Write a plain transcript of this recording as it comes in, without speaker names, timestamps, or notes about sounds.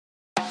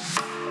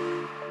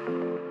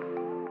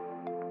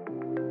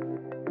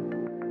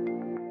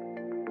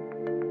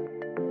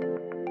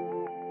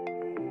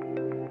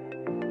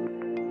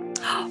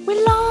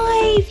We're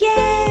live!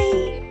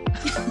 Yay!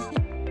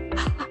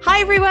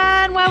 Hi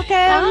everyone, welcome.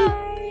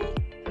 Hi.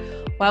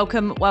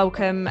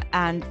 Welcome,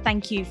 and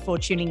thank you for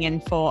tuning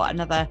in for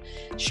another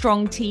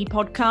Strong Tea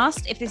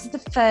podcast. If this is the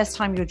first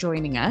time you're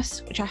joining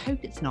us, which I hope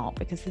it's not,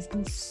 because there's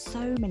been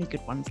so many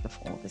good ones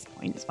before this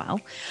point as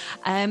well.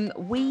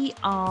 We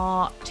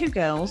are two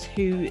girls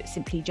who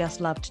simply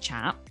just love to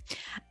chat,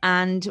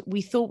 and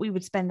we thought we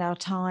would spend our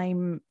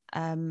time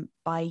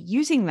by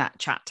using that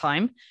chat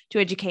time to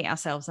educate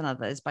ourselves and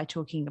others by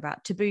talking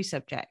about taboo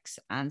subjects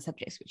and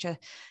subjects which are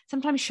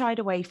sometimes shied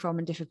away from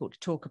and difficult to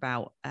talk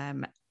about.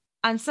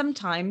 And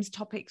sometimes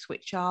topics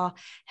which are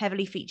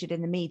heavily featured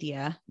in the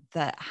media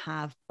that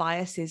have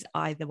biases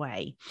either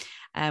way,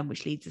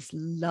 which leads us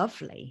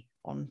lovely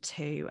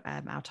onto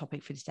our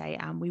topic for today.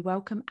 And we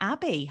welcome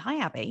Abbie. Hi,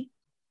 Abbie.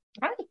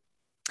 Hi.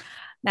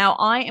 Now,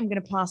 I am going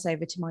to pass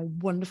over to my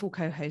wonderful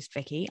co-host,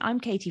 Vicky.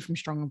 I'm Katie from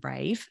Strong and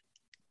Brave.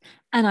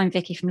 And I'm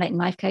Vicky from Leighton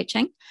Life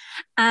Coaching.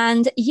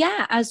 And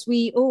yeah, as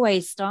we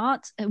always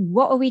start,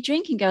 what are we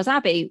drinking, girls?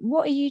 Abbie,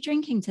 what are you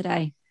drinking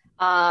today?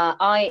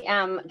 I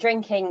am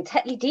drinking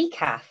Tetley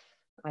decaf,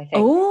 I think.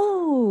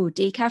 Oh,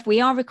 decaf. We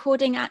are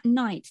recording at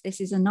night. This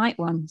is a night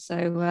one.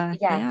 So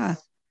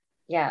yes.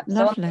 Yeah.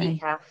 Lovely.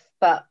 So on decaf,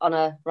 but on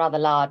a rather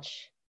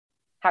large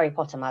Harry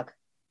Potter mug.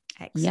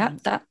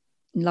 Excellent. Yep,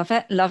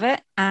 love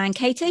it. And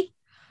Katie?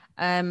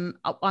 I'm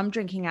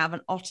drinking out of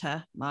an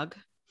Otter mug.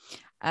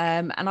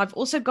 And I've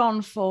also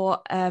gone for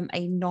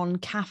a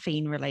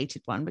non-caffeine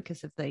related one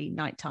because of the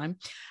nighttime.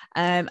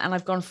 And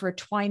I've gone for a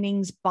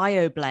Twinings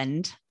Bio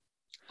Blend,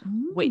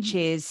 which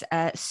is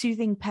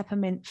soothing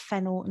peppermint,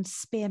 fennel and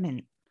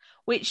spearmint,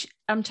 which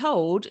I'm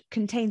told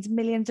contains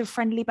millions of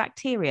friendly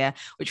bacteria,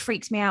 which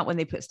freaks me out when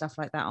they put stuff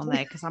like that on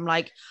there, because I'm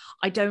like,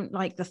 I don't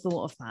like the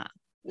thought of that.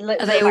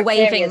 Are they all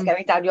waving?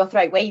 Going down your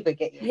throat,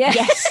 waving at you. Yeah.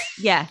 Yes,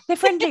 yeah, they're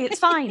friendly. It's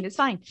fine.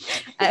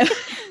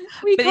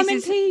 We come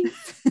in teas.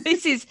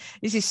 This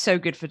is so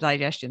good for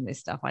digestion. This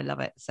stuff, I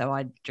love it. So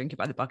I drink it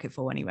by the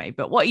bucketful anyway.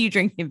 But what are you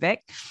drinking,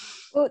 Vic?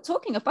 Well,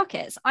 talking of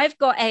buckets, I've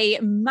got a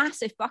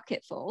massive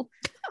bucket full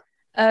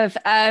of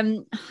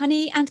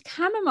honey and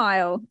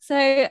chamomile.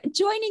 So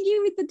joining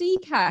you with the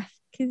decaf,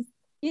 because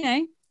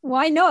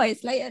why not?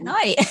 It's late at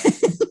night.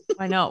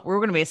 Why not? We're all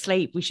going to be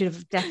asleep. We should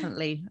have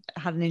definitely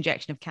had an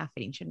injection of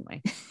caffeine, shouldn't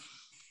we?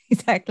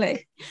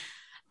 Exactly.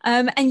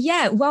 And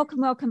yeah,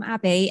 welcome,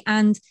 Abbie.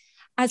 And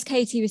as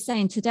Katie was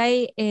saying,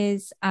 today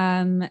is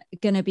going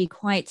to be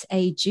quite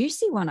a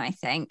juicy one, I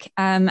think.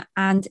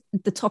 And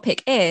the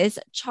topic is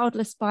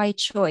childless by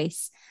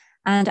choice.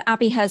 And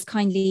Abbie has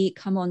kindly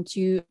come on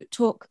to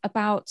talk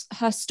about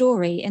her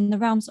story in the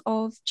realms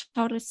of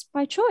childless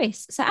by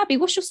choice. So Abbie,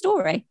 what's your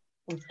story?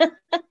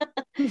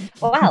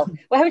 Well,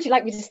 where would you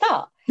like me to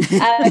start?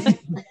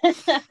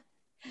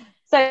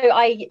 So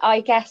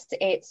I guess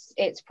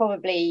it's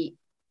probably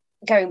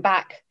going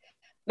back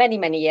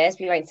many years.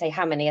 We won't say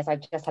how many, as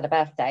I've just had a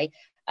birthday.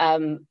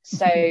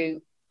 So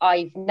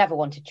I've never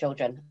wanted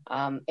children.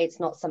 It's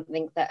not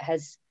something that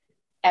has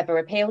ever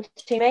appealed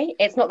to me.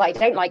 It's not that I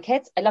don't like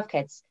kids. I love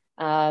kids.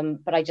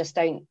 But I just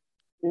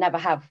never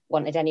have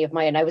wanted any of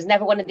my own. I was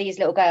never one of these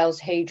little girls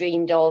who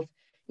dreamed of,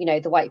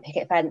 the white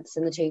picket fence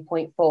and the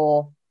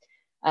 2.4.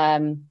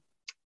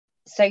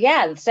 So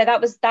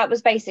that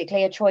was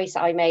basically a choice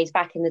I made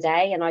back in the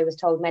day. And I was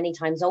told many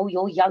times, oh,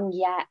 you're young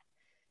yet,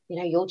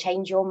 you'll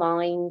change your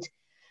mind.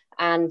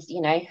 And,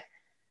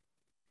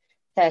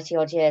 30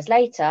 odd years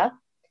later,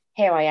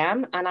 here I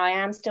am, and I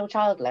am still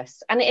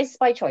childless. And it is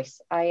by choice.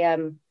 I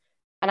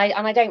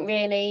don't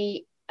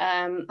really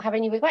have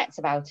any regrets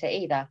about it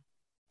either.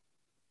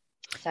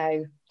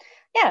 So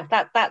yeah,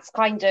 that's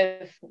kind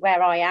of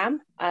where I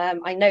am.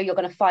 I know you're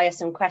going to fire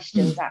some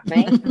questions at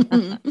me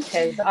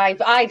because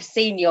I've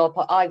seen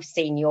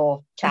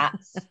your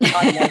chats.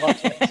 I know what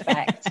to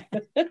expect.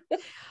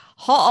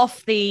 Hot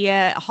off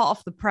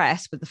the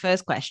press with the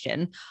first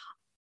question.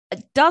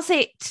 Does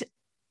it?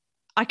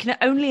 I can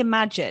only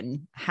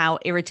imagine how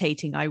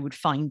irritating I would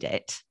find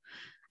it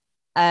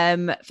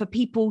for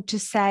people to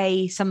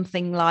say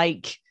something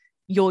like,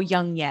 "You're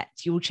young yet,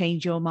 you'll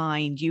change your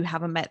mind, you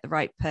haven't met the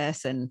right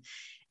person."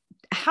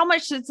 How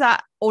much does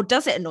that, or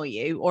does it annoy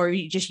you, or are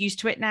you just used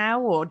to it now,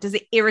 or does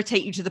it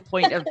irritate you to the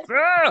point of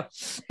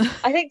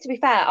I think, to be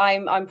fair,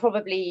 I'm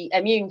probably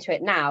immune to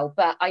it now,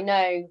 but I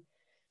know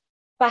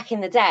back in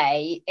the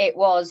day it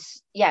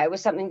was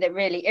something that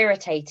really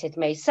irritated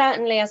me.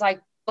 Certainly as I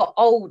got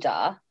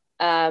older,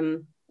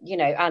 and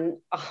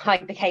I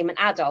became an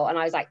adult, and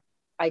I was like,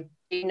 I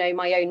do know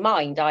my own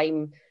mind.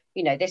 I'm,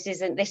 this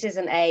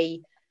isn't a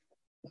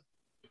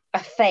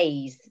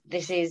phase.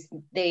 This is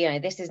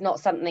not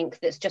something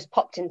that's just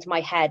popped into my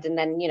head and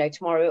then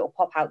tomorrow it will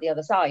pop out the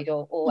other side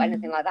or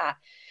anything like that.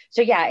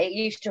 So yeah, it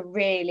used to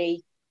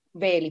really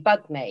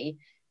bug me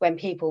when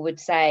people would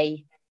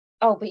say,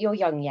 oh, but you're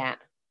young yet,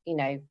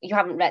 you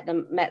haven't met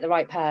the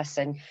right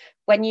person.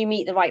 When you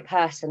meet the right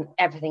person,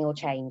 everything will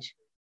change.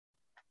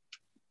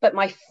 But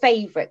my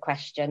favorite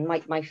question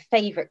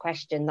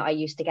that I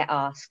used to get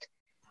asked,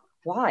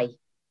 why?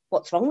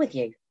 What's wrong with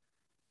you?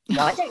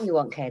 Why don't you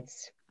want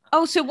kids?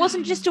 Oh, so it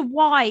wasn't just a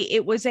why,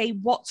 it was a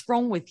what's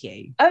wrong with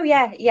you? Oh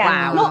yeah.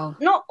 Wow.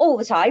 Not all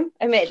the time,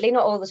 admittedly,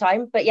 not all the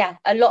time, but yeah,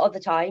 a lot of the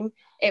time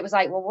it was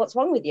like, well, what's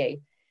wrong with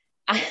you?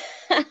 And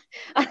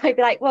I'd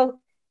be like, well,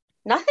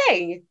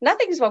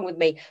 nothing's wrong with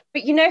me.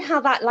 But you know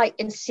how that like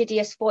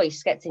insidious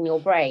voice gets in your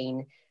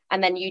brain,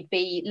 and then you'd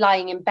be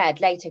lying in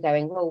bed later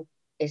going, well,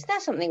 is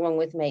there something wrong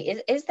with me?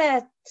 Is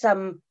there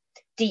some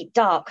deep,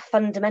 dark,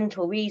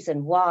 fundamental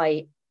reason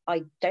why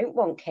I don't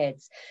want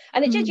kids?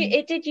 And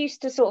it did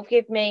used to sort of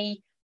give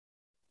me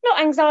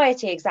not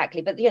anxiety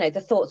exactly, but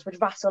the thoughts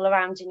would rattle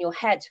around in your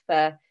head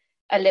for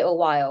a little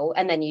while,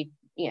 and then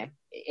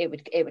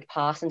it would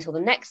pass until the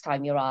next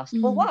time you're asked,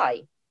 well,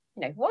 why?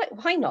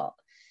 Why not?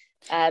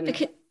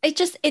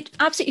 Because it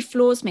absolutely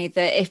floors me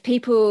that if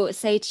people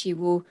say to you,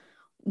 well,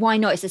 why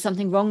not? Is there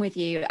something wrong with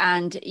you?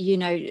 And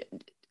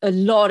a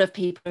lot of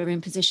people are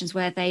in positions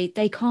where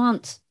they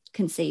can't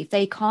conceive,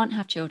 they can't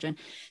have children.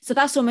 So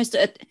that's almost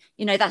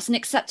that's an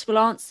acceptable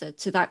answer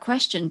to that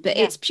question, but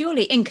it's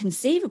purely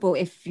inconceivable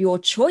if your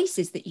choice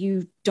is that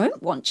you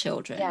don't want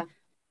children. Yeah.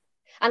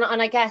 And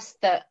I guess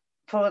that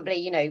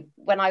probably,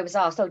 when I was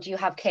asked, oh, do you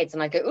have kids?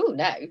 And I go, oh,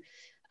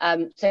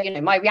 no. So,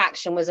 my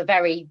reaction was a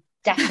very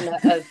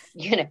definite of,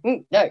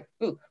 no,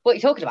 what are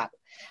you talking about?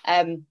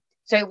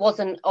 So it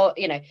wasn't,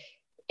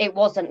 it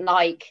wasn't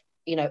like,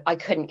 I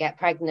couldn't get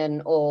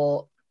pregnant,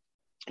 or,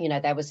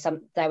 there was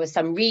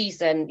some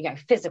reason,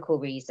 physical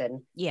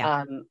reason,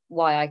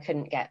 why I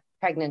couldn't get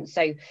pregnant.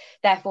 So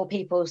therefore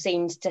people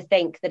seemed to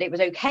think that it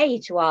was okay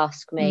to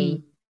ask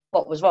me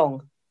what was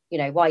wrong.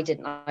 Why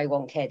didn't I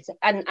want kids?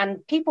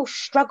 And people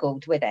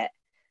struggled with it.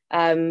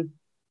 And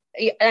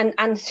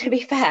to be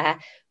fair,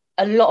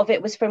 a lot of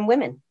it was from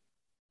women.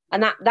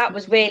 And that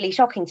was really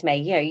shocking to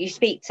me. You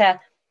speak to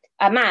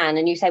a man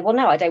and you say, well,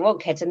 no, I don't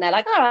want kids. And they're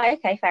like, all right,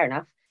 okay, fair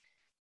enough.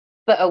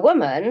 But a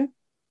woman,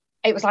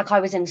 it was like I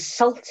was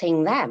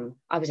insulting them.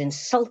 I was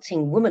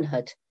insulting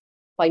womanhood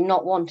by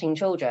not wanting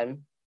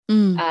children.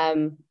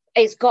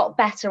 It's got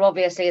better,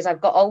 obviously, as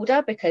I've got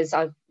older, because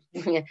I've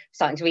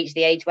starting to reach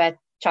the age where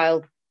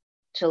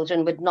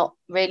children would not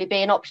really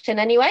be an option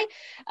anyway.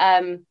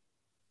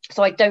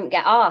 So I don't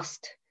get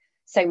asked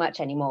so much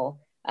anymore,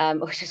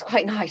 which is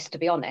quite nice, to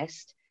be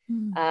honest.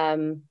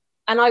 And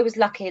I was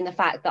lucky in the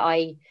fact that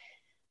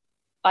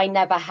I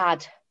never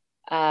had,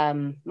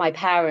 my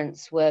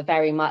parents were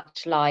very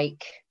much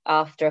like,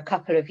 after a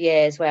couple of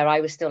years where I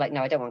was still like,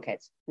 no, I don't want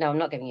kids. No, I'm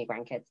not giving you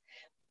grandkids.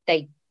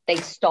 They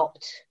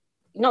stopped.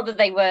 Not that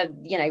they were,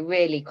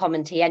 really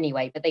commenty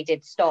anyway, but they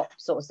did stop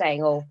sort of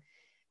saying, oh,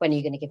 when are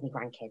you going to give me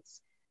grandkids?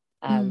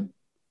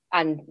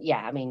 And yeah,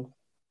 I mean,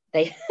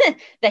 they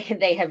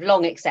they have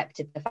long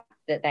accepted the fact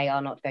that they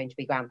are not going to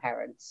be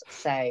grandparents.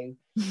 So,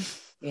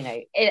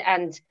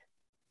 it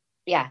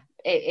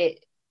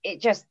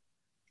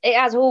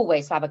has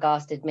always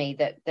flabbergasted me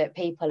that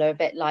people are a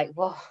bit like,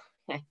 well,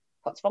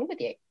 what's wrong with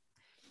you?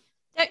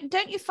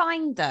 Don't you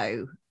find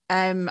though,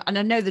 and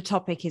I know the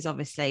topic is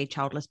obviously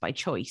childless by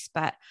choice,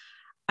 but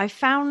I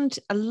found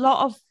a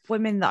lot of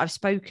women that I've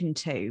spoken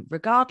to,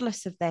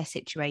 regardless of their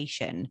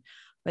situation,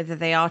 whether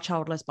they are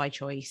childless by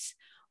choice,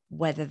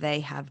 whether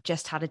they have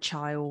just had a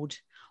child,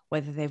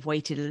 whether they've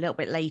waited a little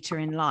bit later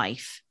in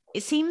life,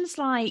 it seems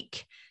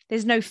like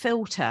there's no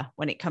filter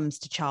when it comes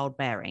to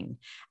childbearing.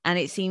 And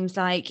it seems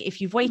like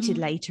if you've waited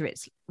later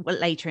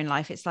in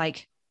life, it's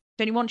like,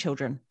 don't you want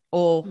children?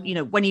 Or,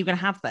 when are you going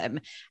to have them?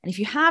 And if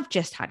you have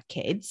just had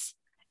kids,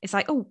 it's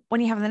like, oh, when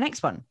are you having the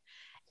next one?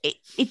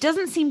 It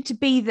doesn't seem to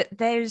be that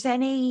there's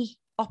any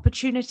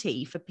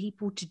opportunity for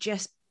people to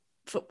just,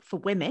 for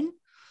women,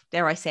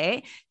 dare I say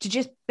it, to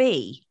just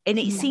be. And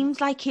it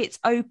seems like it's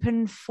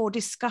open for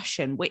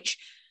discussion, which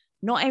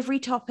not every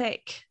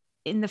topic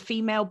in the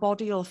female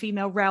body or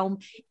female realm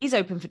is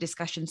open for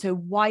discussion. So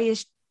why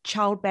is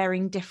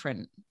childbearing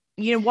different?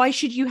 Why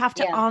should you have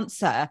to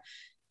answer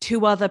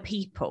to other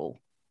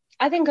people?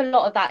 I think a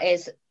lot of that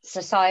is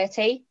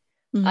society.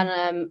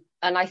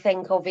 And I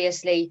think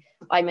obviously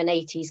I'm an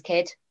 80s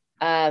kid.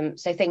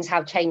 So things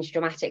have changed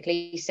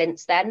dramatically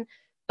since then.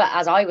 But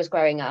as I was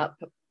growing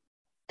up,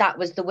 that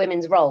was the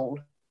women's role.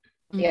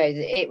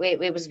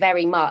 It was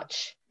very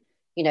much,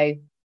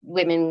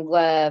 women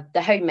were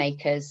the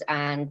homemakers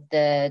and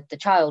the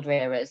child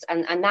rearers,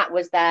 and that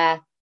was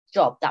their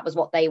job. That was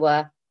what they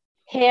were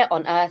here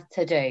on earth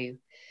to do.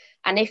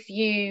 And if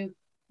you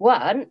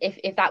weren't,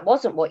 if that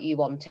wasn't what you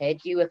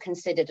wanted, you were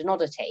considered an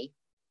oddity.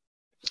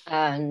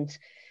 And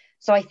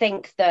so I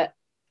think that,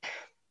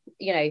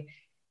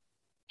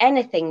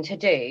 anything to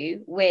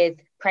do with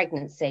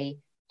pregnancy,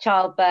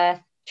 childbirth,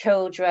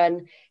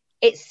 children,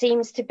 it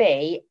seems to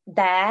be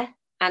there,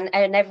 and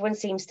everyone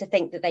seems to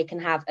think that they can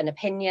have an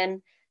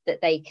opinion,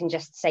 that they can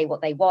just say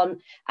what they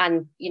want.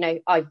 And,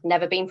 I've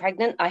never been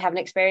pregnant. I haven't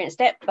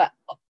experienced it, but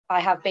I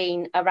have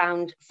been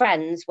around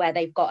friends where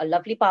they've got a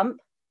lovely bump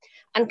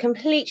and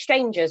complete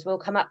strangers will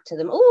come up to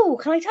them. Oh,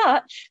 can I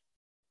touch?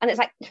 And it's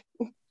like,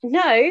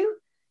 no,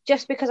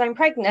 just because I'm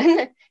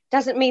pregnant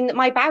doesn't mean that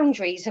my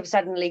boundaries have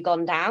suddenly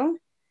gone down.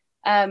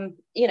 And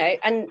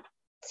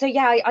so,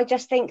 I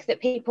just think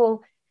that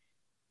people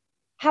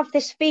have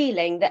this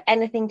feeling that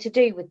anything to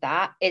do with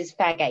that is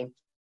fair game.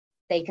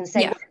 They can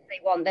say whatever they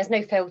want. There's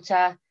no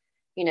filter,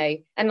 you know.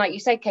 And like you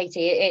said,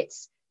 Katie,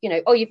 it's, you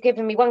know, oh, you've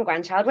given me one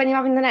grandchild. When are you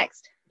having the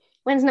next?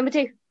 When's number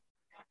 2?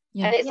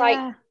 Yeah. And it's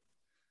like,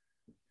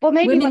 well,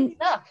 maybe that's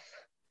enough.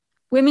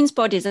 Women's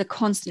bodies are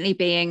constantly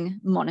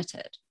being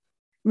monitored,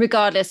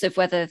 regardless of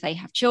whether they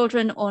have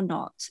children or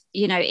not.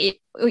 You know,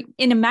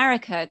 in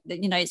America,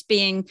 you know, it's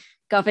being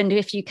governed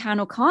if you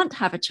can or can't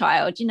have a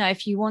child. You know,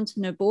 if you want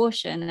an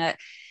abortion at,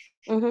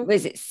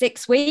 was it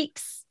 6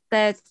 weeks?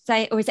 They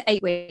say, or is it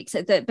 8 weeks?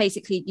 That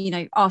basically, you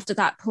know, after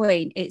that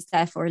point, it's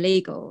therefore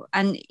illegal.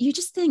 And you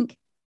just think,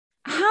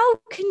 how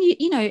can you,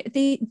 you know,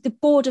 the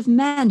board of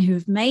men who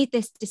have made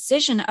this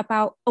decision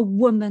about a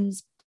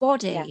woman's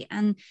body,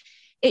 and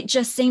it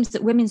just seems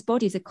that women's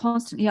bodies are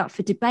constantly up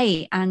for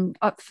debate and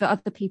up for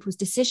other people's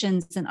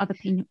decisions and other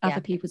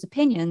people's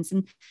opinions.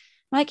 And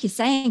like you're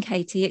saying,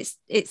 Katie,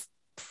 it's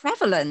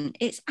prevalent.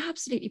 It's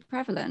absolutely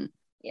prevalent.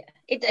 Yeah,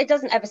 it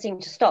doesn't ever seem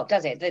to stop,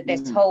 does it?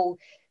 This whole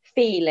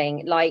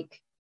feeling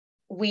like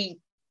we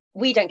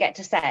don't get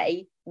to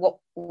say what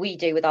we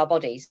do with our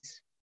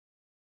bodies.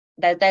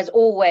 There's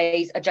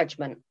always a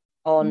judgment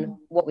on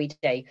what we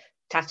do.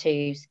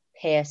 Tattoos,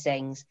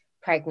 piercings,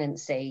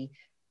 pregnancy,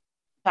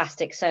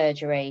 plastic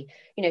surgery,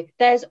 you know,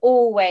 there's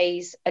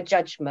always a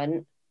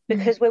judgment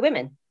because we're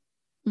women.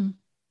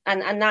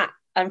 And that,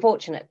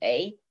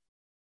 unfortunately,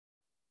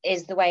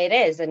 is the way it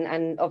is.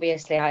 And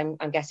obviously I'm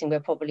guessing we're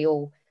probably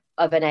all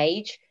of an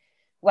age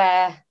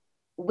where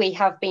we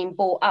have been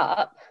brought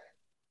up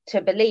to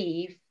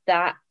believe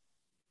that,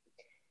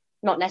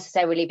 not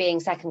necessarily being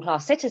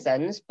second-class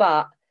citizens,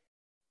 but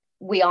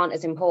we aren't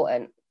as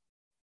important.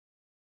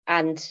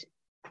 And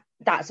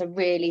that's a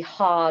really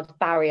hard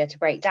barrier to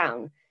break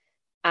down.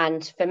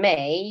 And for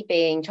me,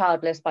 being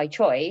childless by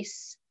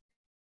choice,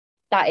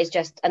 that is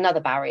just another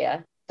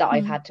barrier that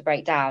I've had to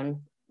break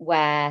down,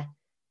 where,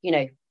 you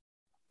know,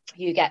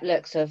 you get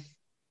looks of,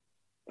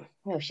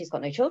 oh, she's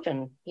got no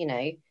children, you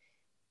know.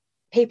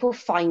 People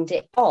find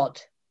it odd.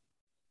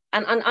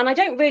 And I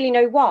don't really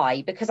know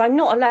why, because I'm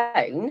not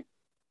alone.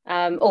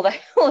 Although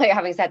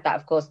having said that,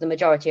 of course, the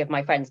majority of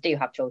my friends do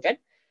have children.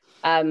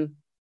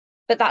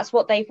 But that's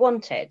what they've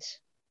wanted.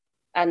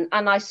 And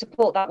I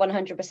support that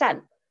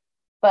 100%.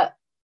 But,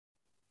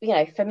 you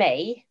know, for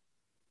me,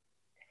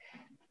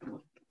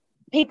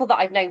 people that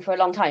I've known for a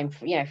long time,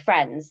 you know,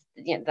 friends,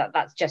 you know,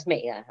 that's just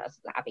me. That's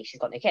Abbie, she's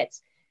got no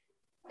kids.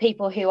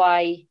 People who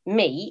I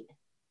meet,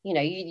 you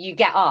know, you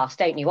get asked,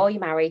 don't you? Oh, you're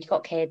married, you've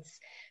got kids.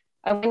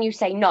 And when you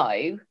say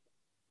no,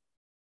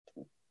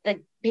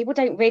 the people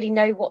don't really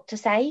know what to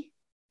say.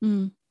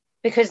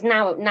 Because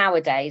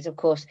nowadays, of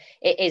course,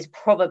 it is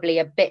probably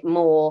a bit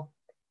more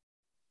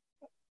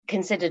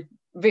considered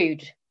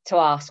rude to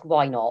ask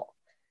why not.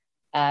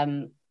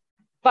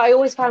 But I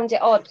always found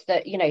it odd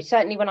that, you know,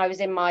 certainly when I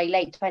was in my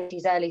late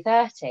 20s, early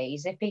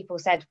 30s, if people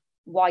said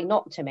why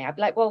not to me, I'd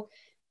be like, well,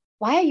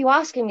 why are you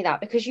asking me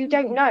that? Because you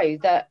don't know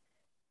that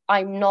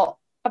I'm not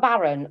a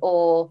baron,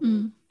 or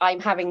I'm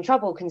having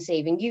trouble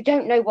conceiving. You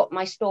don't know what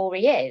my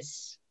story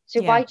is.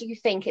 So why do you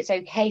think it's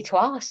okay to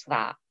ask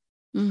that?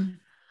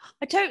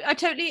 I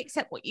totally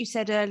accept what you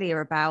said earlier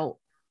about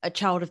a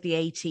child of the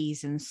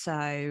 80s. And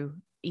so,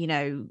 you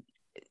know,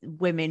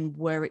 women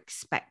were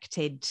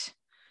expected,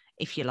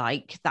 if you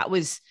like, that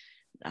was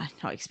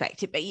not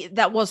expected, but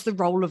that was the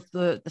role of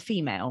the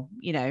female.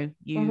 You know,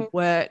 you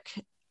work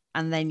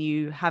and then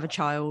you have a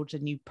child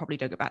and you probably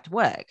don't go back to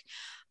work.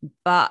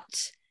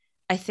 But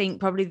I think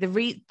probably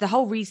the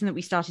whole reason that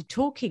we started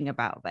talking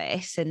about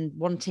this and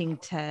wanting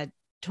to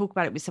talk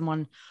about it with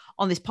someone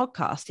on this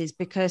podcast is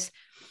because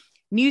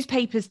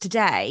newspapers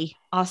today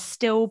are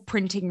still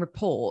printing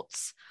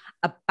reports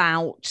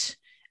about,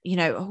 you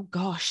know, oh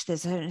gosh,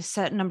 there's a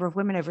certain number of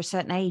women over a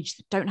certain age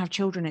that don't have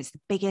children. It's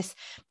the biggest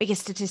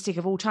statistic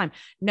of all time.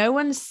 No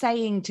one's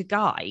saying to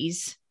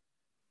guys,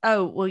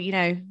 oh, well, you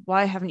know,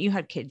 why haven't you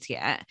had kids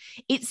yet?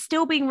 It's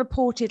still being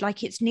reported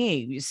like it's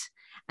news,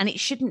 and it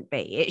shouldn't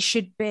be. It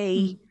should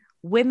be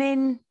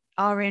women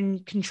are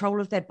in control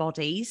of their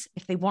bodies.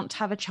 If they want to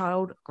have a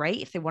child,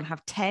 great. If they want to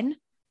have 10,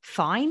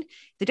 fine. If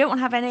they don't want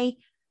to have any,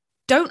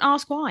 don't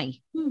ask why.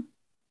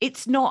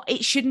 It's not,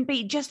 it shouldn't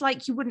be. Just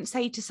like you wouldn't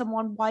say to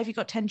someone, why have you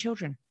got 10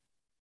 children?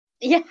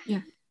 Yeah.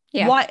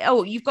 Why?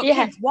 Oh, you've got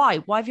kids.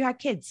 Why have you had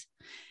kids?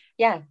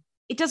 Yeah.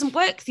 It doesn't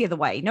work the other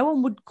way. No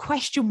one would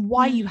question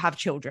why you have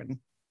children.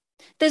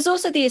 There's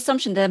also the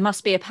assumption there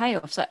must be a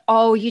payoff. So,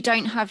 oh, you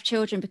don't have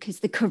children because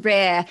the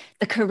career,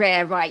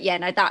 right? Yeah,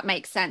 no, that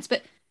makes sense.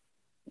 But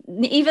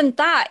even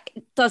that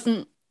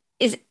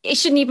it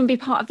shouldn't even be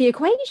part of the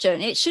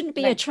equation. It shouldn't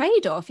be a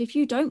trade-off. If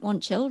you don't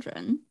want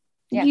children,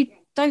 you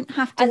don't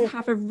have to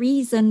have a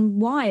reason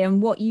why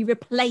and what you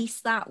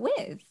replace that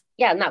with.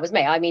 Yeah, and that was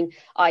me. I mean,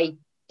 I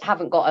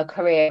haven't got a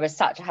career as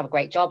such. I have a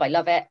great job. I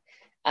love it.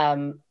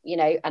 You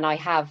know, and I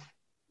have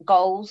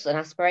goals and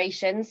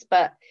aspirations,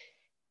 but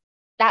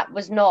that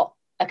was not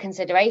a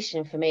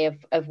consideration for me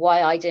of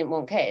why I didn't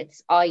want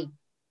kids. I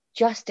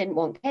just didn't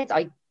want kids.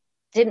 I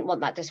didn't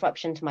want that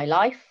disruption to my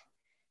life.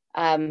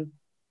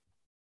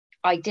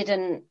 I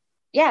didn't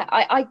yeah,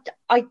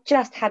 I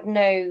just had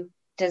no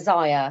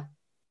desire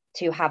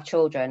to have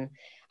children.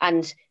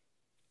 And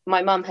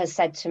my mum has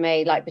said to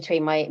me, like,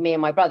 between me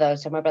and my brother,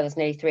 so my brother's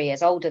nearly 3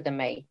 years older than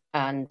me,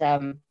 and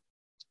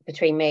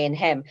between me and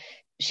him,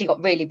 she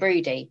got really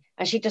broody,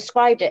 and she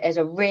described it as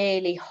a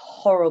really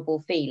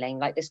horrible feeling,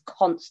 like this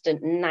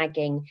constant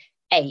nagging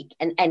ache.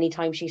 And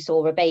anytime she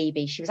saw a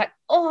baby, she was like,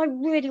 oh, I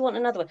really want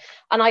another one.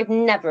 And I've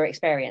never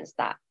experienced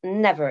that,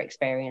 never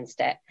experienced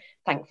it,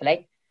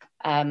 thankfully.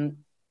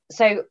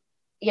 So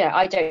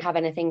I don't have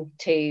anything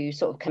to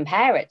sort of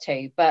compare it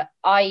to, but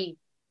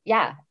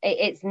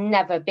it's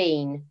never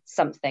been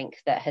something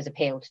that has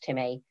appealed to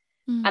me.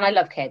 And I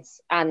love kids.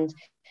 And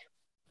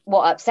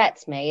what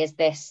upsets me is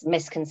this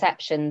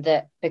misconception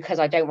that because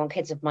I don't want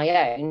kids of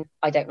my own,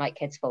 I don't like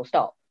kids, full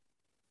stop.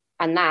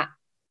 And that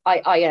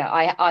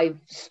I've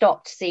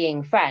stopped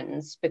seeing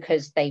friends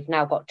because they've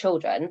now got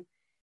children,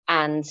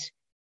 and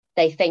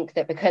they think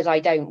that because I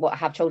don't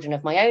have children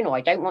of my own, or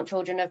I don't want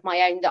children of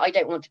my own, that I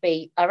don't want to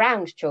be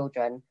around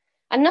children.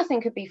 And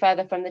nothing could be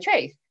further from the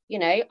truth.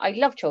 I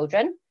love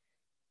children.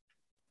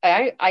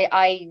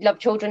 I love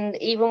children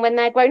even when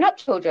they're grown up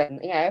children.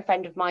 A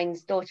friend of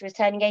mine's daughter is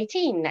turning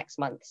 18 next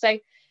month. So,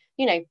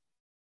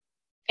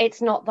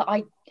 it's not that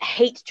I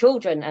hate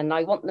children and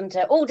I want them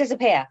to all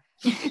disappear.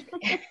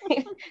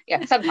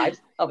 Yeah,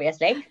 sometimes,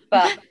 obviously,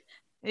 but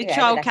a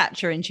child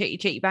catcher in Chitty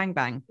Chitty Bang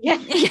Bang. Yeah.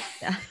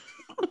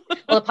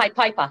 Or the Pied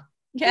Piper.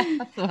 Yeah,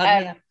 that's the one,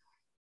 yeah.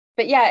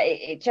 But yeah,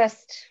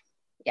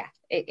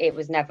 it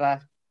was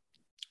never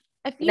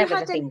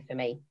the thing for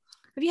me.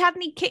 Have you had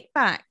any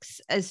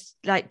kickbacks as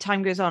like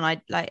time goes on?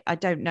 I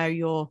don't know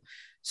your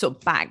sort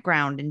of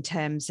background in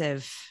terms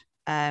of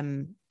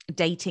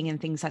dating and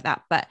things like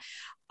that, but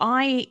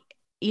I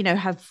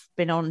have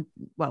been on,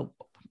 well,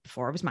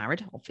 before I was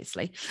married,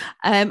 obviously,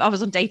 I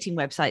was on dating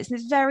websites, and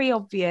it's very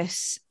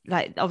obvious,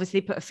 like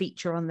obviously put a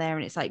feature on there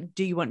and it's like,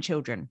 do you want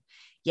children?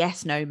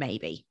 Yes, no,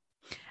 maybe.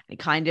 It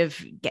kind of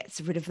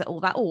gets rid of all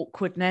that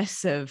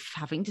awkwardness of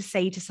having to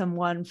say to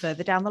someone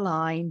further down the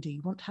line, do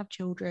you want to have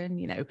children?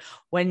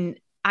 When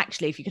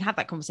actually, if you can have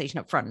that conversation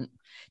up front, it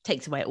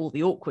takes away all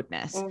the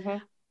awkwardness. Mm-hmm.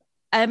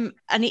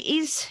 And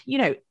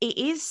it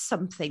is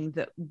something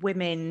that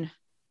women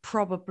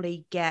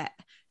probably get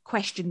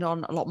questioned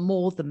on a lot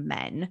more than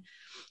men.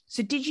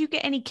 So did you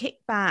get any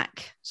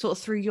kickback sort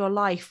of through your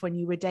life when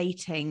you were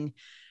dating,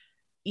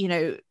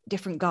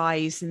 different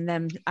guys, and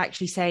them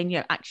actually saying,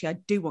 actually I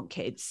do want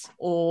kids,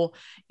 or,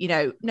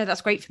 no,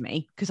 that's great for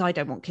me because I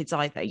don't want kids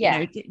either.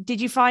 Yeah.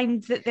 Did you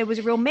find that there was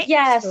a real mix?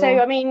 Yeah. Or? So,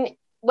 I mean,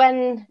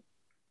 when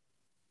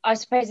I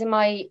suppose in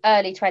my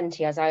early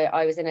 20s,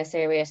 I was in a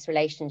serious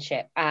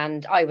relationship,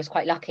 and I was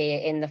quite lucky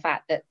in the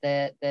fact that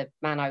the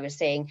man I was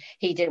seeing,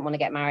 he didn't want to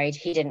get married.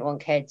 He didn't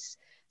want kids.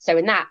 So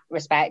in that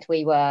respect,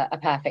 we were a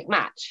perfect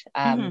match.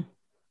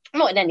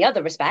 Not in any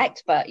other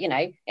respect, but,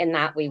 in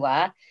that we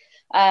were.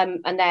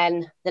 And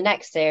then the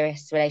next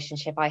serious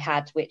relationship I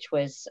had, which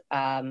was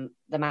the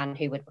man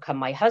who would become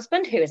my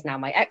husband, who is now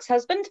my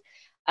ex-husband.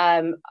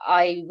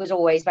 I was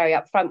always very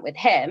upfront with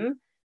him.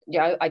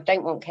 I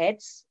don't want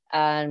kids.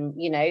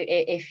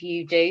 If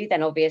you do,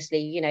 then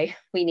obviously,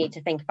 we need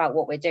to think about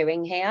what we're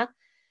doing here.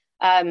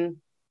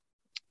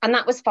 And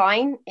that was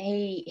fine.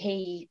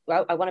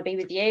 Well, I want to be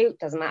with you.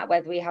 Doesn't matter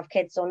whether we have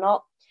kids or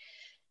not.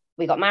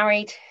 We got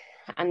married.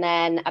 And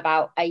then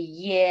about a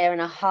year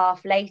and a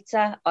half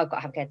later, I've got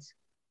to have kids.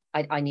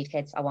 I need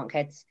kids. I want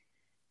kids.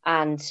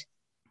 And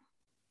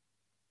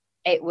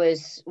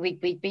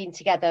we'd been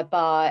together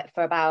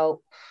for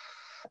about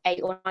 8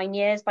 or 9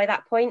 years by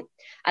that point.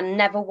 And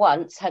never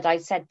once had I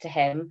said to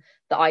him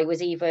that I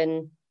was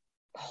even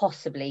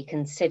possibly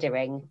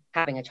considering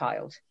having a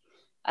child.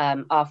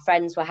 Our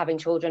friends were having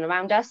children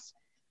around us.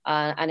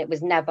 And it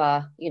was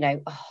never,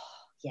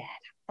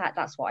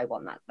 that's what I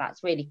want.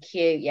 That's really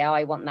cute. Yeah,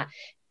 I want that.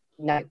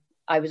 No,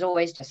 I was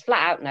always just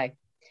flat out no.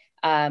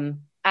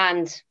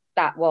 And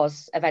that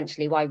was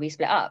eventually why we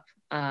split up,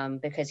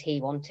 because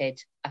he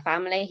wanted a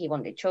family, he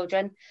wanted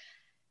children,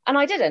 and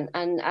I didn't.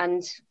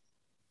 And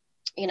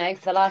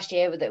for the last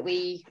year that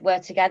we were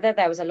together,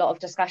 there was a lot of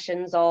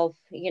discussions of,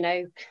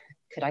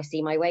 could I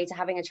see my way to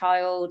having a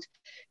child?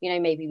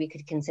 Maybe we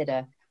could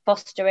consider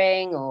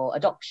fostering or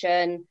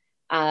adoption.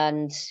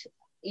 And,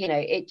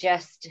 it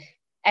just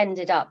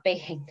ended up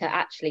being that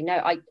actually,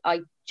 no, I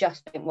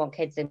just don't want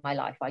kids in my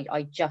life.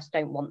 I just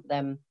don't want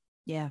them.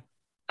 Yeah.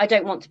 I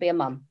don't want to be a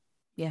mum.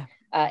 Yeah.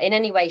 In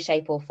any way,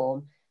 shape or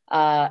form,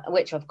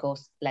 which of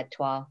course led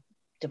to our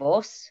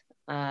divorce.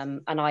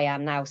 And I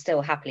am now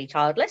still happily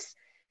childless.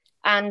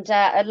 And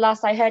at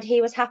last I heard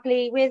he was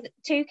happily with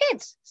 2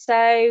 kids.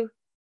 So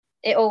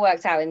it all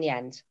worked out in the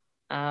end.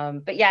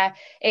 But yeah,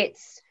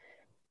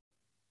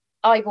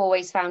 I've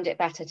always found it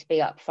better to be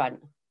upfront.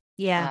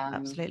 Yeah,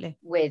 absolutely.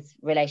 With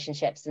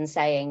relationships and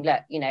saying,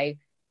 look, I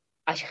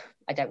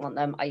don't want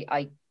them.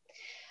 I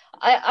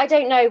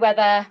don't know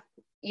whether,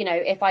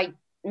 if I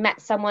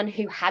met someone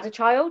who had a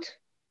child,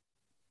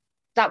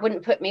 that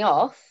wouldn't put me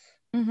off.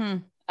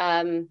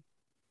 Mm-hmm.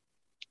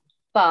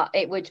 But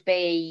it would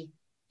be,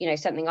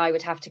 something I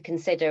would have to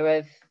consider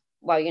of,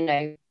 well,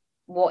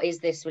 what is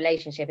this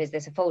relationship? Is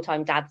this a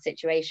full-time dad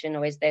situation,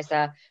 or is this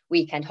a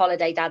weekend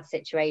holiday dad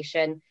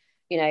situation?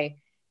 You know,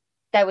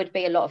 there would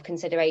be a lot of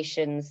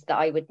considerations that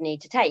I would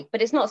need to take,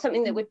 but it's not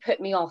something that would put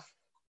me off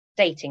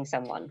dating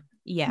someone.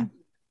 Yeah.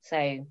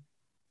 So,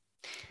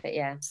 but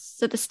yeah.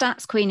 So the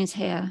stats queen is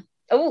here.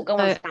 Oh, go on,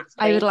 So stats queen.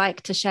 I would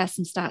like to share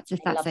some stats, if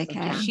I that's love some okay.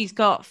 stats. She's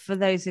got, for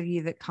those of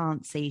you that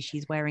can't see,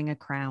 she's wearing a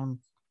crown.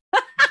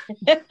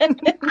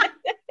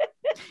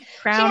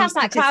 She has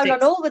that crown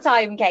on all the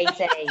time,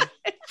 Katie.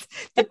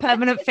 The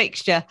permanent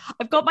fixture.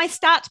 I've got my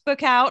stat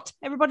book out.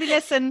 Everybody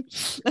listen.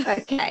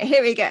 Okay,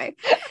 here we go.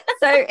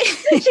 So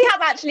she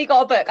has actually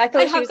got a book. I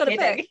thought she was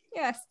kidding. A book.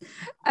 Yes.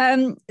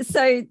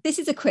 So this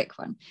is a quick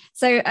one.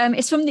 So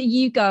it's from the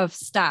YouGov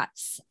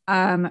stats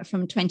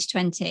from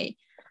 2020.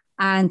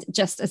 And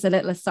just as a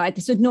little aside,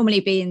 this would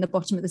normally be in the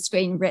bottom of the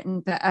screen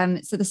written, but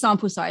so the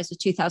sample size was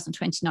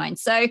 2029.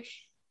 So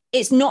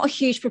it's not a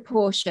huge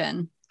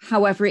proportion.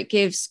 However, it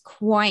gives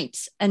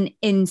quite an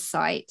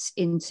insight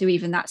into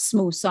even that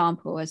small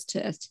sample as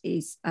to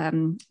these,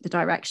 the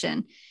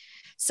direction.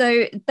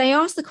 So they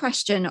asked the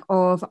question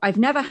of, I've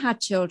never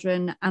had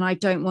children and I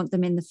don't want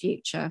them in the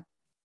future.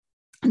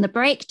 And the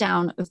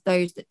breakdown of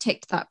those that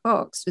ticked that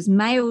box was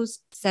males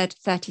said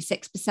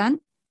 36%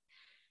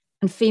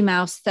 and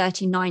females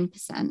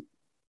 39%.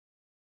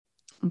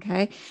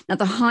 Okay. Now,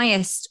 the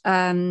highest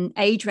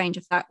age range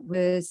of that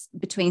was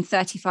between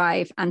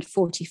 35 and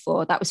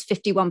 44. That was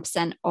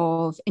 51%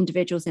 of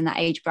individuals in that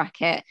age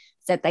bracket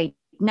said they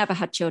never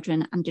had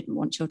children and didn't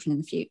want children in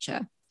the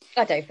future.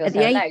 I don't feel so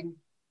alone.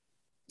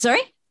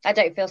 Sorry? I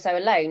don't feel so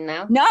alone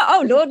now. No.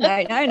 Oh, Lord, no.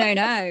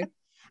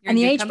 And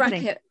the age company.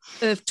 bracket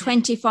of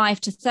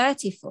 25 to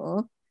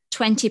 34,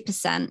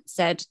 20%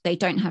 said they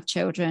don't have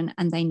children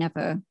and they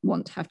never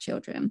want to have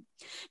children.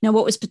 Now,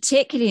 what was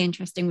particularly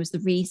interesting was the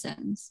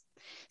reasons.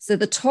 So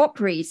the top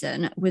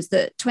reason was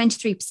that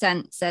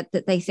 23% said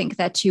that they think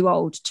they're too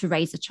old to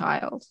raise a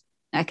child.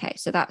 Okay,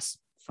 so that's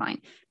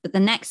fine. But the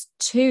next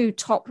two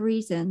top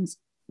reasons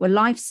were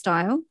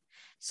lifestyle.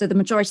 So the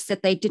majority said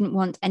they didn't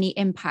want any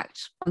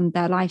impact on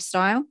their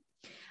lifestyle,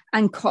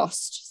 and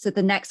cost. So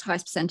the next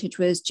highest percentage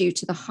was due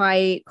to the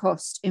high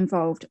cost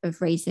involved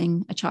of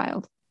raising a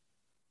child.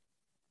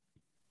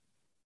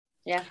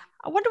 Yeah.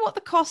 I wonder what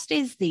the cost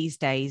is these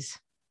days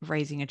of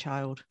raising a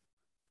child.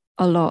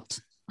 A lot.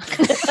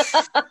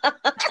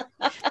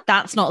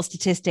 That's not a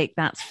statistic,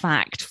 that's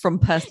fact from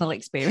personal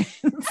experience.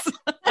 Well,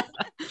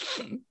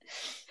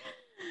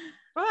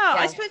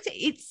 I suppose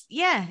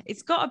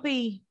it's got to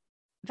be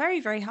very,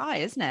 very high,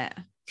 isn't it?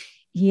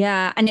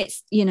 Yeah. And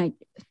it's,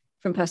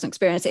 from personal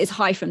experience, it's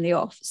high from the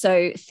off.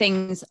 So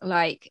things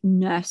like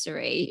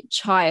nursery,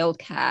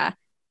 childcare,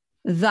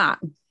 that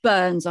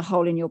burns a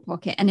hole in your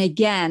pocket. And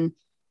again,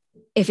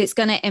 if it's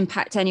going to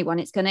impact anyone,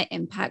 it's going to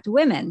impact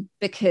women,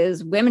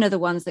 because women are the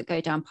ones that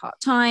go down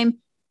part-time.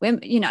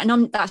 Women,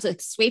 and that's a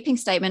sweeping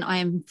statement. I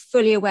am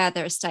fully aware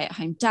there are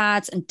stay-at-home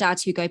dads and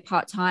dads who go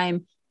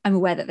part-time. I'm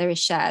aware that there is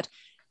shared,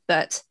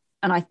 and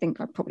I think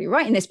I'm probably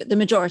right in this, but the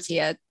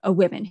majority are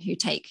women who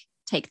take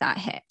that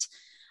hit.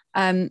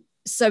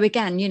 So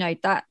again,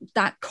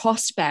 that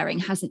cost bearing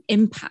has an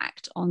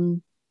impact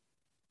on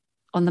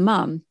the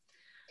mum.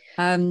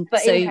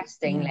 But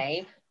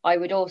interestingly, I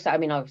would also,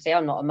 obviously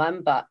I'm not a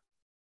mum, but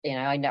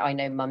I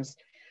know mums,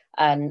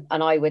 and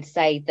I would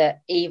say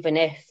that even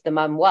if the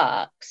mum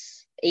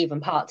works, even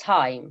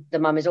part-time, the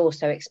mum is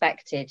also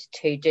expected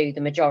to do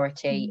the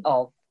majority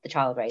of the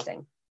child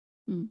raising.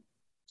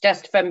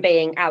 Just from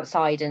being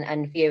outside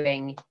and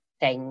viewing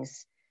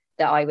things,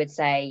 that I would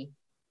say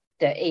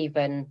that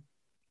even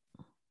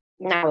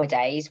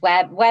nowadays,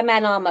 where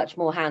men are much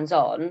more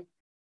hands-on,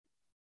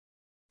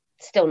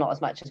 still not as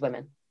much as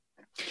women.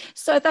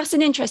 So that's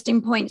an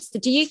interesting point. So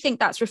do you think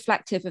that's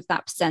reflective of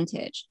that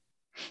percentage?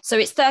 So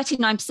it's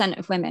 39%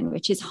 of women,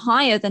 which is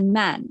higher than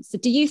men. So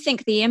do you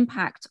think the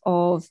impact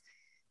of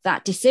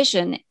that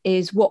decision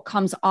is what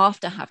comes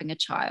after having a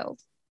child?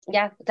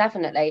 Yeah,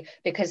 definitely.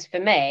 Because for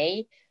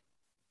me,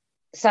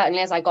 certainly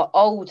as I got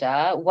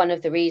older, one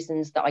of the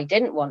reasons that I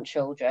didn't want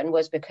children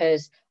was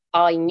because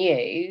I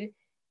knew,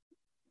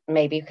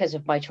 maybe because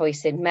of my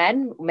choice in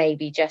men,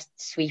 maybe just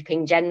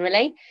sweeping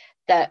generally,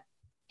 that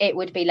it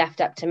would be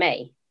left up to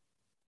me.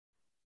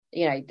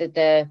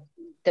 The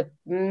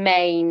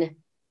main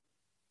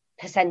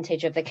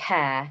percentage of the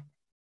care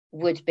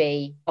would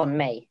be on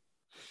me.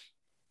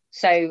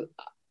 So,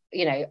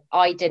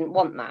 I didn't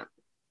want that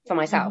for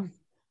myself.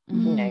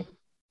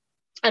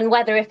 And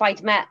whether if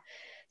I'd met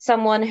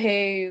someone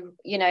who,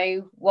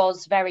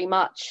 was very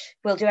much,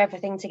 we'll do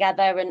everything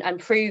together and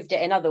proved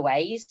it in other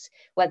ways,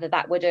 whether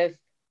that would have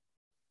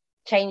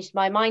changed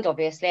my mind,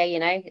 obviously,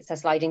 it's a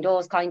sliding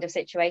doors kind of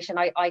situation.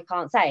 I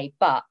can't say,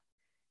 but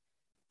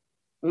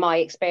my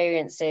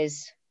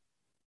experiences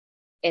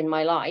in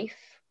my life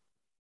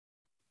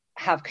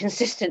have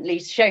consistently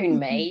shown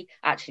me,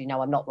 actually,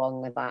 no, I'm not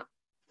wrong with that.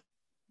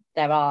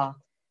 There are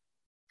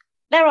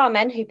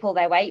men who pull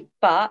their weight,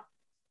 but,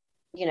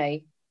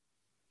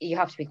 you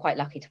have to be quite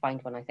lucky to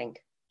find one, I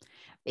think.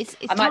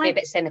 I might be a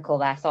bit cynical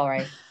there,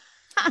 sorry.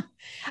 I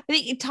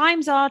think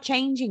times are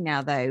changing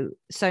now, though,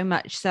 so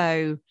much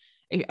so,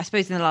 I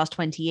suppose in the last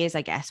 20 years,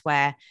 I guess,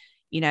 where,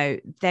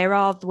 there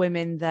are the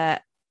women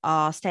that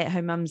are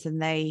stay-at-home mums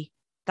and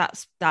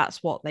that's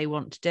what they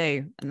want to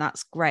do, and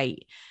that's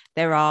great.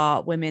 There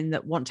are women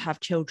that want to have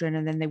children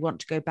and then they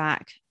want to go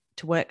back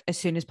to work as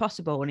soon as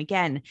possible, and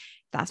again,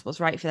 that's what's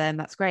right for them.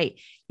 That's great.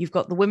 You've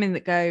got the women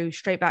that go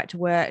straight back to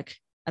work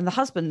and the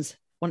husbands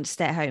want to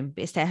stay at home,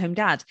 be a stay-at-home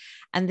dad,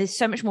 and there's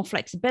so much more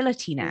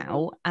flexibility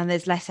now, and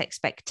there's less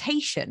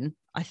expectation,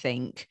 I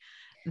think,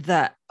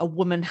 that a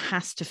woman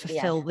has to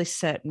fulfill this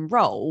certain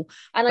role.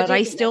 But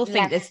I still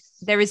think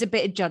there is a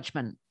bit of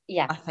judgment.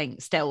 I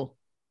think still.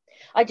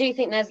 I do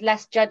think there's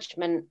less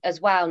judgment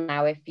as well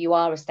now if you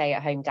are a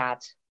stay-at-home dad,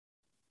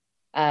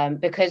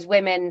 because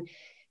women,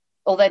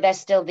 although there's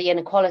still the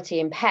inequality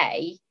in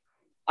pay,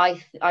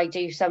 I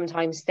do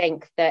sometimes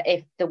think that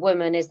if the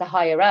woman is the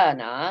higher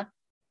earner,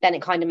 then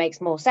it kind of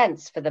makes more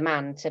sense for the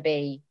man to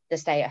be the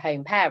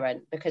stay-at-home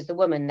parent, because the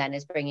woman then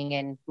is bringing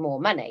in more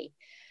money.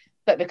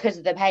 But because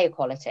of the pay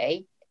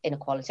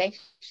inequality,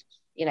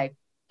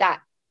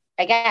 that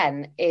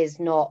again is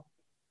not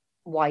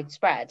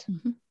widespread.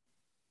 Mm-hmm.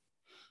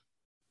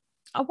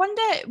 I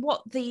wonder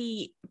what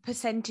the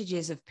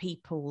percentages of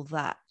people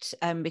that,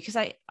 because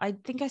I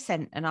think I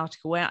sent an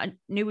article where I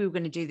knew we were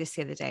going to do this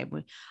the other day.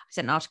 I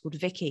sent an article to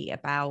Vicky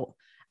about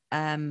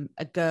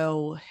a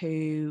girl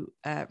who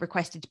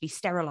requested to be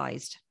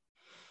sterilised,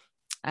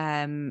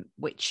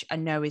 which I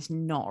know is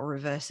not a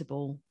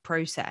reversible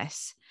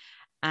process.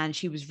 And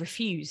she was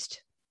refused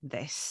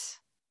this,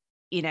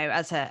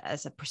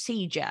 as a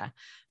procedure,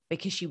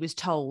 because she was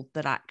told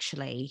that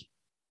actually,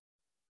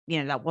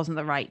 that wasn't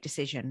the right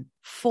decision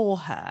for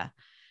her.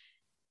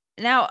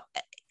 Now,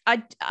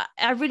 I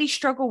really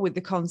struggle with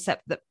the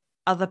concept that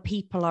other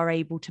people are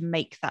able to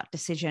make that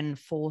decision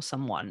for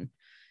someone.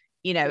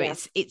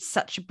 It's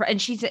such a,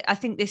 and I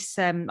think this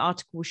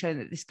article was showing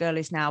that this girl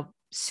is now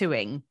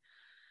suing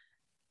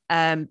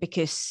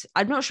because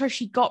I'm not sure if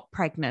she got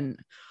pregnant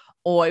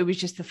or it was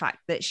just the fact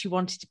that she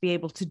wanted to be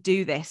able to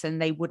do this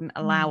and they wouldn't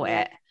allow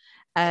it.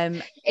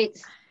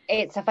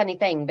 It's a funny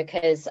thing,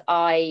 because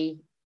I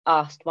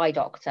asked my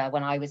doctor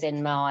when I was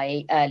in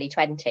my early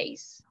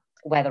 20s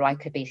whether I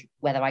could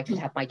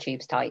have my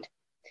tubes tied,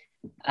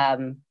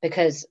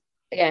 because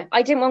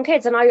I didn't want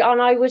kids, and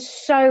I was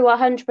so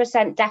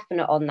 100%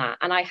 definite on that,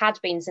 and I had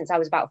been since I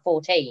was about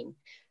 14.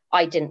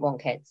 I didn't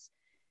want kids,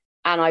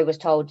 and I was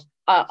told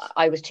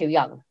I was too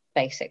young.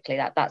 Basically,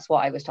 that's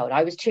what I was told.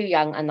 I was too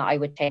young, and that I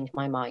would change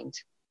my mind,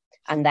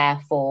 and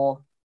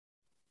therefore,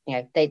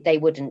 they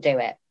wouldn't do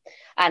it.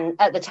 And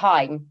at the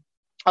time,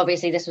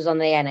 obviously, this was on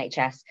the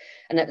NHS,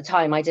 and at the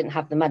time, I didn't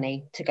have the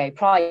money to go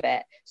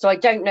private. So I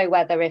don't know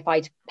whether if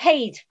I'd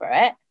paid for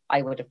it,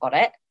 I would have got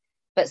it,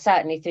 but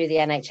certainly through the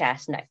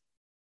NHS,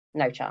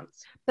 no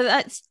chance. But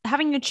that's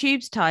having your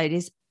tubes tied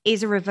is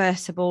a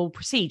reversible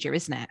procedure,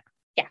 isn't it?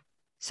 Yeah.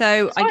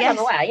 So I guess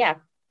I'm aware,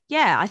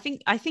 yeah, I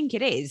think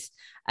it is.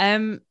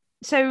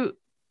 So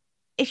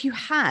if you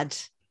had,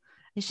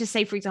 let's just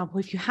say, for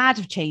example, if you had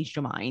have changed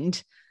your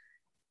mind,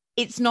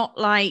 it's not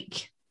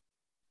like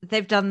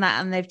they've done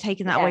that and they've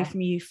taken that away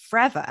from you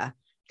forever.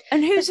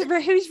 And whose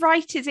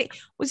right is it?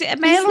 Was it a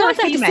male or a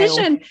female?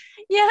 Decision.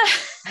 Yeah.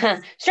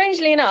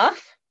 Strangely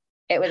enough,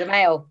 it was a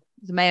male.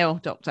 It was a male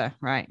doctor,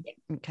 right?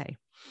 Okay.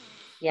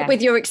 Yeah.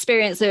 With your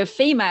experience of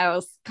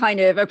females kind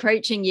of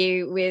approaching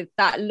you with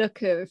that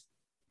look of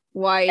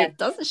why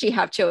doesn't she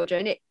have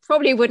children, it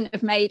probably wouldn't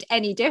have made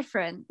any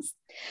difference.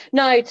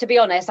 No, to be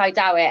honest, I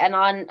doubt it.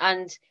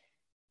 And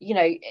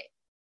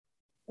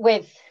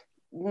with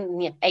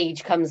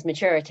age comes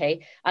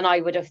maturity, and I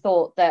would have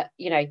thought that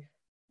the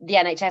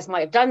NHS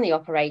might have done the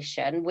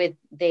operation with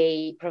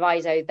the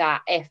proviso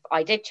that if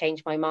I did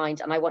change my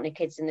mind and I wanted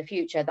kids in the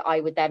future, that I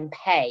would then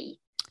pay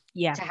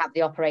to have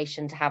the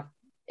operation to have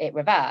it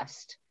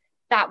reversed.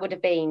 That would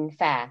have been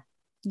fair.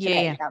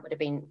 That would have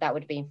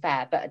been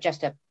fair, but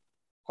just a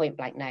point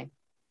blank no.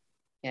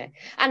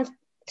 And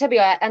to be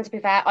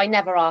fair, I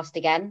never asked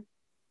again.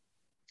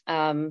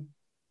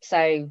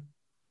 So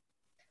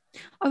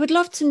I would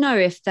love to know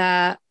if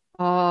there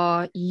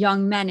are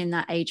young men in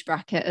that age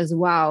bracket as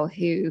well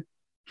who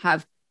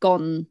have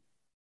gone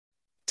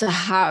to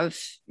have,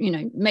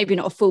 maybe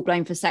not a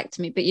full-blown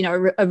vasectomy, but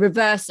a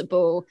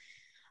reversible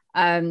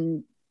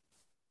snip.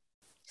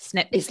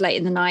 It's late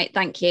in the night,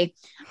 thank you.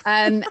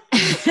 I'll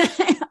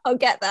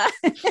get there.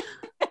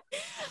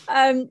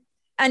 And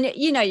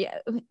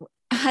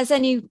has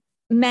any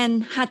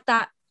men had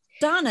that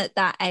done at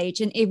that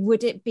age, and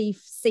would it be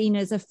seen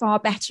as a far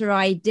better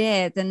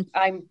idea than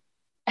I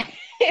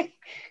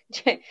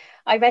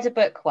read a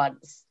book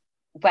once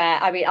where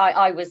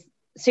I was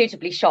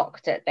suitably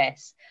shocked at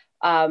this.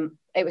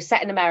 It was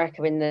set in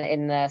America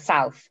in the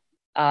South.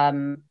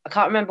 I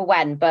can't remember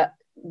when, but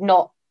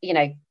not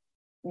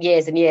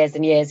years and years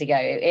and years ago.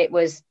 It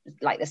was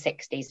like the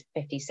 60s,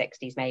 50s,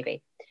 60s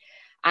maybe.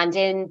 And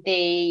in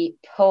the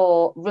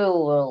poor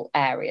rural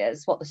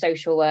areas, what the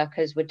social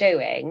workers were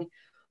doing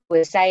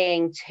was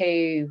saying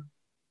to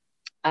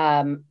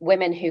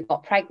women who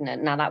got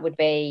pregnant, now that would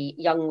be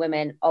young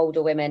women,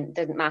 older women,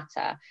 doesn't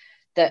matter,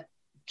 that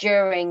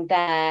during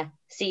their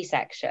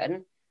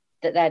C-section,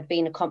 that there'd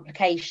been a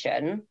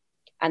complication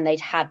and they'd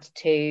had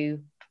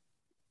to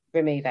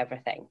remove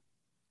everything.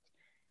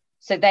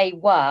 So they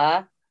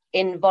were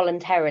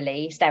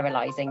involuntarily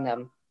sterilising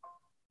them,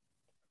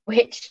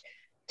 which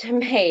to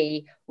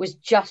me was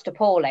just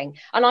appalling.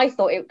 And I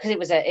thought, because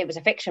it was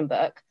a fiction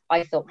book,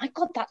 I thought, my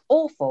God, that's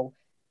awful.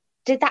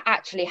 Did that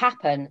actually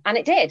happen? And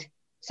it did.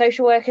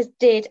 Social workers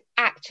did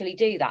actually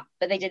do that,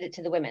 but they did it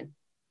to the women,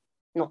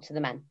 not to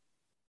the men.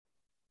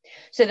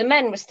 So the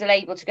men were still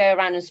able to go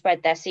around and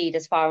spread their seed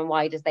as far and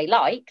wide as they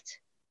liked,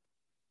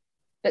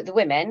 but the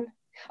women,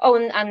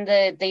 and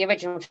the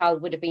original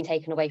child would have been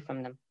taken away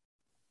from them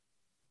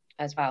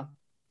as well.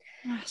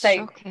 That's so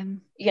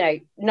shocking.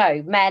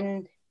 No,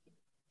 men,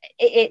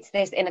 it's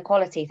this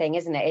inequality thing,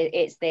 isn't it?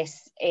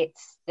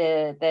 It's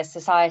the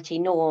society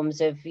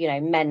norms of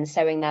men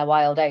sowing their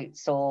wild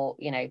oats, or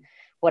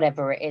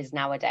whatever it is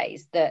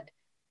nowadays, that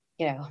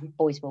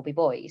boys will be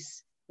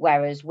boys,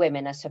 whereas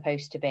women are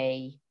supposed to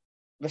be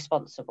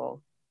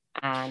responsible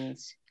and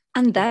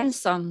then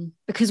some,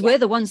 because we're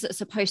the ones that are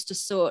supposed to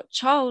sort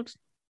child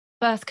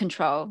birth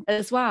control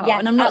as well.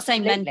 And I'm not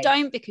absolutely saying men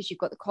don't, because you've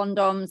got the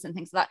condoms and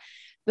things like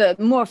that, but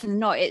more often than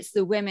not, it's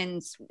the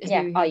women's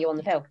are you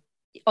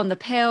on the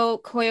pill,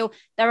 coil.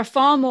 There are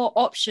far more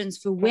options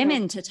for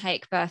women to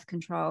take birth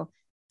control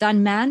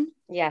than men.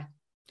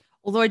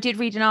 Although I did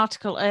read an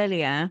article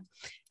earlier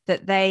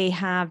that they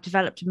have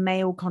developed a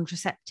male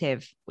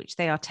contraceptive which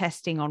they are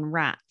testing on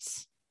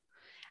rats,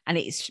 and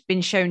it's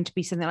been shown to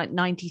be something like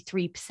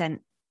 93%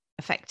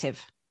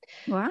 effective.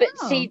 Wow. But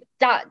see,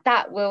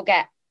 that will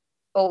get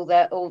all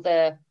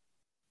the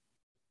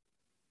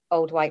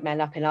old white men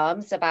up in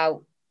arms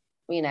about,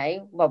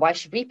 well, why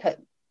should we put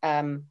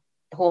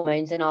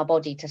hormones in our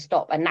body to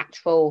stop a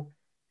natural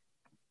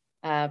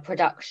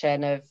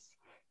production of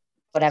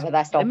whatever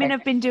they're stopping? Women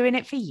have been doing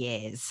it for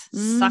years.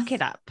 Suck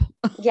it up.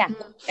 Yeah,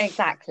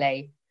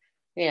 exactly.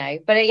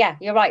 But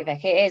you're right,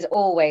 Vic. It is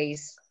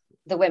always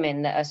the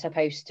women that are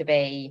supposed to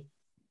be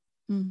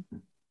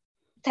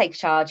take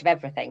charge of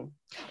everything,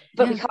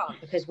 but we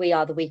can't, because we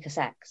are the weaker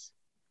sex.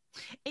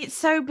 It's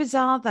so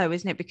bizarre though,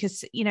 isn't it?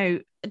 Because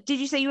did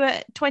you say you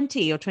were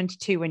 20 or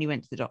 22 when you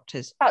went to the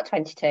doctors? About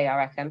 22, I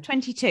reckon.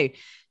 22.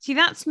 See,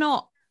 that's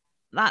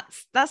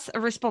a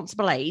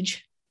responsible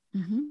age,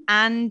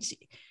 and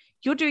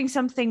you're doing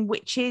something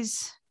which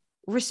is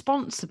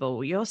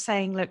responsible. You're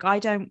saying, look, I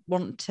don't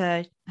want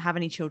to have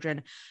any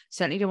children,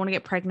 certainly don't want to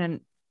get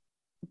pregnant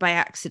by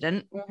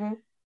accident.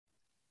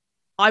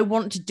 I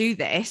want to do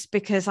this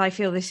because I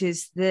feel this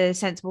is the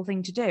sensible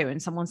thing to do,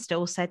 and someone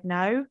still said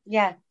no.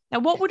 Now,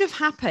 what would have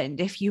happened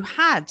if you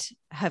have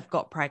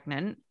got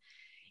pregnant,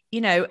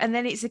 and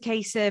then it's a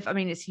case of,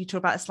 you talk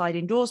about a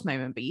sliding doors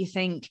moment, but you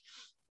think,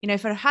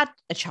 if I had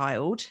a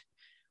child,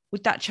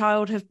 would that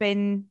child have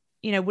been,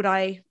 would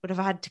I have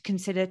had to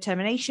consider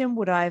termination?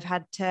 Would I have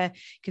had to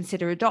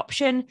consider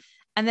adoption?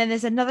 And then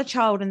there's another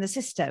child in the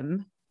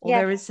system, or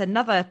there is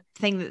another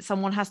thing that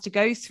someone has to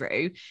go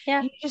through.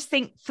 You just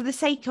think, for the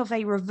sake of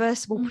a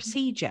reversible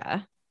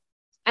procedure.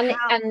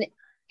 And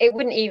it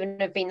wouldn't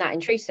even have been that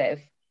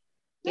intrusive.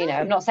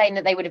 I'm not saying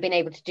that they would have been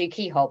able to do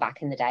keyhole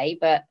back in the day,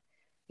 but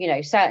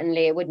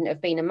certainly it wouldn't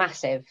have been a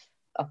massive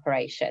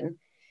operation.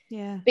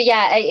 But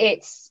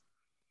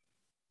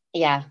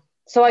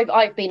so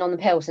I've been on the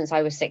pill since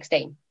I was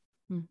 16,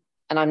 and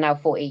I'm now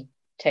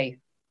 42.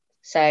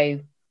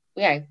 So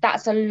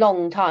that's a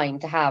long time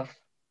to have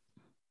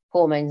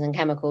hormones and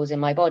chemicals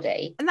in my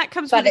body, and that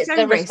comes but with its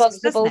own risks,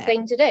 responsible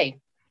thing to do.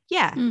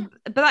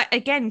 But that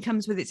again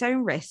comes with its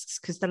own risks,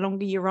 because the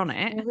longer you're on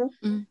it,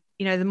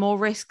 the more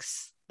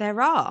risks there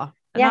are.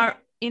 And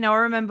I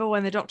remember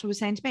when the doctor was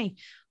saying to me,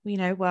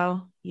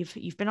 well,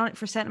 you've been on it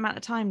for a certain amount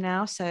of time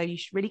now, so you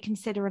should really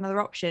consider another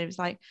option. It was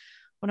like,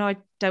 well, no, I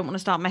don't want to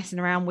start messing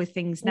around with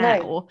things now.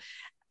 No.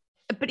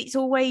 But it's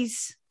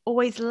always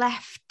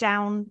left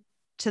down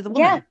to the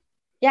woman.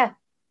 Yeah,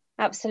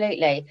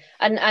 absolutely.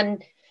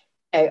 And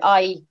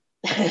I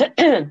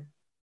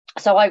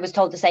so I was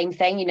told the same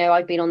thing.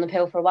 I'd been on the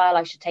pill for a while,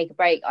 I should take a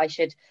break, I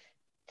should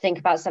think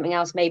about something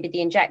else, maybe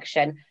the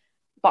injection.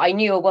 But I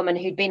knew a woman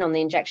who'd been on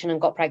the injection and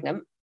got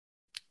pregnant.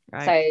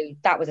 Right. So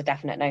that was a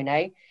definite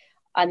no-no.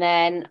 And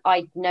then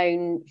I'd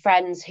known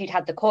friends who'd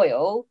had the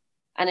coil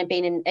and it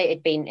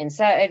had been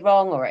inserted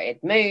wrong, or it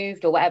had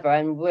moved or whatever,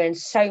 and were in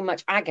so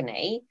much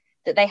agony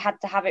that they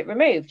had to have it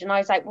removed. And I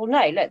was like, well,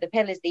 no, look, the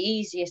pill is the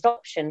easiest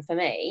option for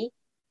me.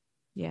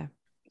 Yeah.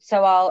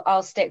 So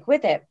I'll stick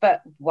with it.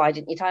 But why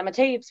didn't you tie my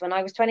tubes when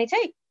I was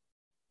 22?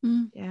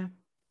 Yeah.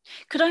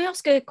 Could I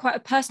ask quite a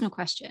personal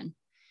question?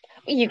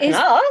 You can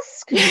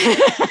ask.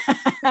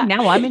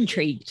 Now I'm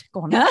intrigued.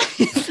 Go on.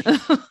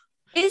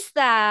 Is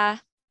there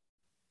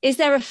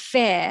a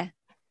fear?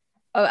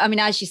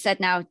 As you said,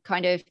 now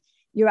kind of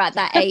you're at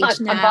that age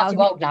now. I'm far too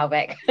old now,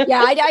 Vic.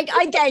 Yeah, I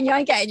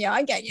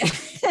get you.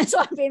 So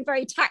I'm being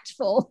very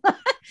tactful.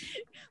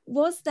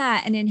 Was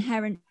there an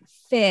inherent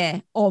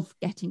fear of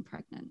getting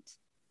pregnant?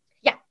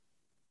 Yeah.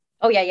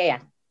 Oh, yeah.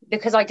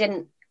 because I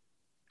didn't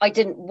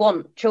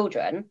want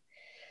children,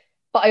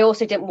 but I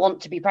also didn't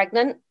want to be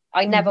pregnant.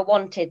 I never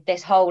wanted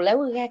this whole,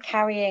 oh yeah,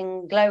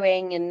 carrying,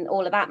 glowing and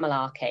all of that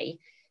malarkey.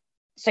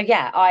 So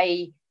yeah,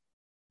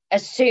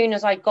 as soon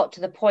as I got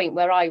to the point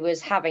where I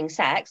was having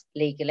sex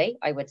legally,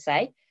 I would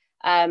say,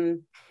 I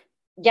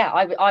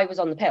was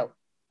on the pill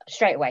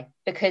straight away,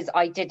 because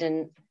I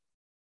didn't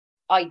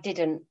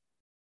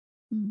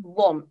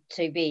want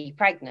to be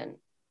pregnant.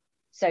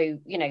 So,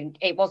 you know,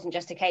 it wasn't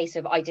just a case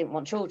of I didn't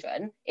want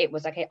children. It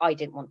was okay, I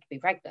didn't want to be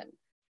pregnant.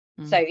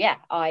 So yeah,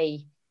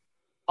 I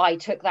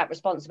took that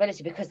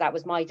responsibility, because that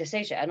was my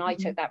decision. I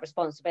took that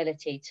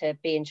responsibility to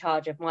be in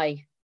charge of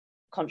my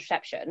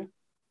contraception.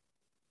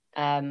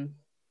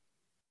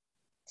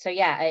 So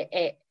yeah,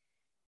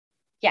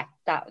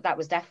 that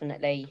was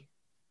definitely,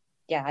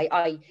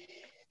 I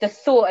the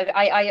thought of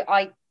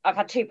I've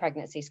had 2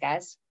 pregnancy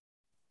scares,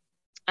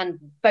 and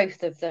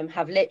both of them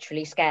have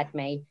literally scared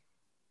me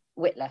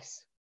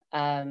witless,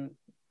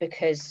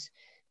 because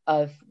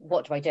of,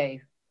 what do I do?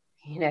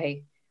 You know,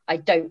 I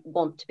don't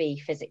want to be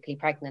physically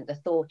pregnant. The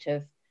thought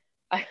of,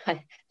 I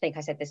think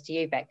I said this to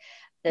you, Beck,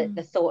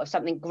 the thought of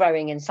something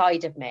growing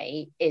inside of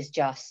me is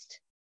just,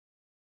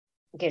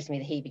 gives me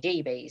the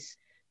heebie-jeebies.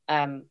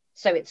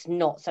 So it's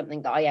not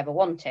something that I ever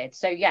wanted.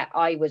 So yeah,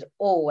 I was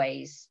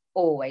always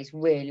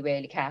really,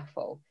 really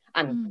careful.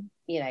 And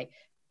you know,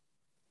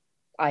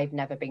 I've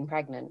never been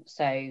pregnant,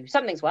 so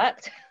something's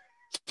worked.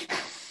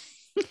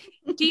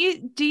 Do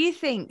you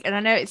think, and I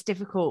know it's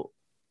difficult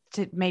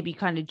to maybe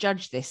kind of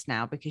judge this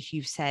now, because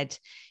you've said,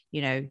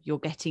 you know, you're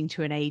getting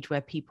to an age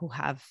where people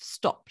have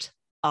stopped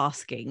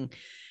asking.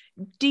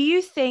 Do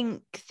you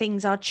think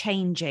things are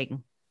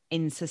changing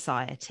in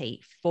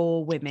society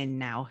for women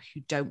now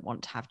who don't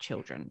want to have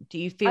children? Do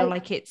you feel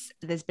like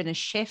there's been a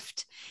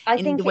shift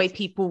in the way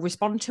people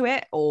respond to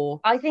it?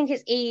 Or I think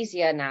it's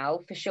easier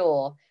now, for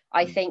sure.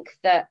 I think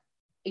that,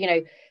 you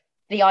know,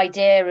 the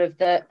idea of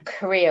the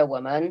career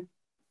woman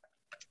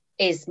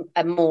is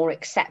a more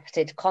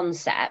accepted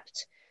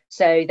concept.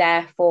 So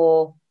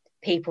therefore,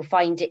 people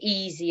find it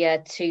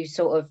easier to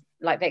sort of,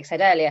 like Vic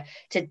said earlier,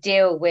 to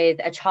deal with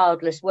a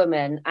childless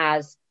woman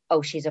as,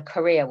 oh, she's a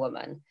career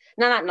woman.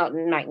 Now, that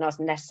might not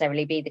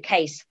necessarily be the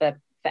case for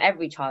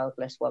every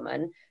childless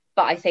woman,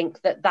 but I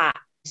think that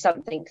is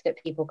something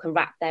that people can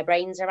wrap their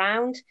brains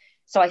around.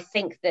 So I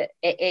think that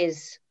it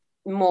is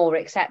more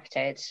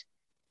accepted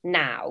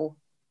now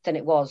than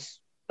it was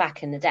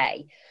back in the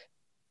day.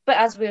 But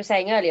as we were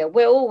saying earlier,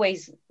 we're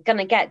always going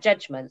to get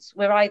judgments.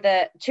 We're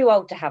either too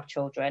old to have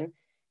children,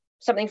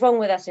 something's wrong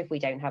with us if we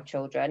don't have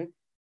children,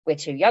 we're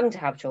too young to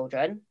have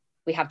children,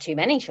 we have too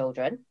many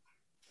children,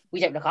 we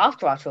don't look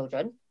after our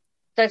children.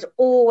 There's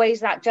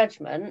always that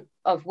judgment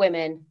of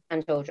women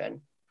and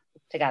children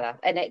together,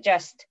 and it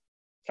just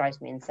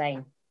drives me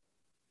insane.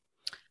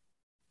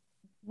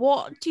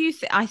 What do you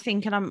think? I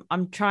think, and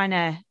I'm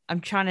trying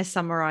to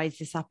summarize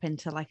this up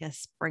into like a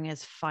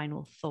Springer's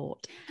final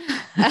thought.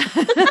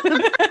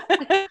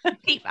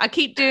 I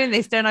keep doing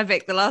this, don't I,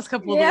 Vic? The last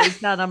couple of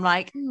weeks now, I'm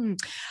like,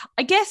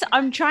 I guess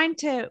I'm trying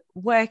to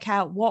work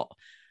out what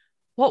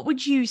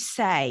would you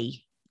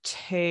say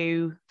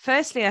to,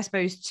 firstly, I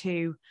suppose,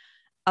 to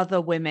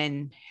other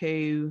women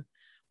who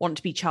want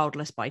to be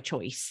childless by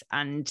choice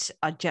and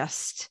are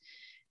just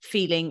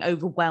feeling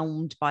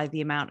overwhelmed by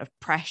the amount of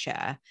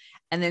pressure.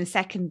 And then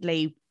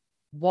secondly,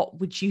 what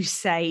would you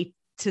say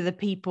to the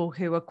people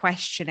who are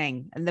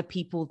questioning and the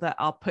people that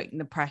are putting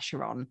the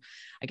pressure on?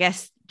 I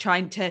guess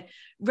trying to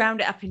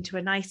round it up into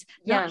a nice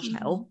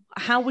nutshell.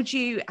 What would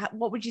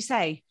you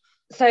say?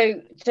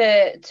 So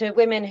to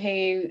women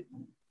who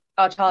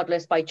are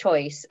childless by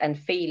choice and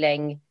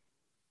feeling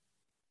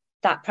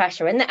that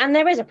pressure, and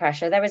there is a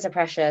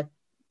pressure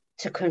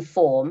to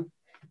conform,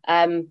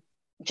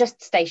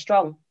 just stay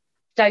strong.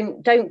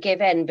 Don't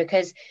give in,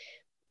 because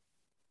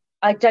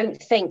I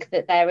don't think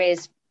that there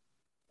is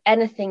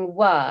anything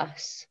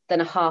worse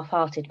than a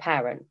half-hearted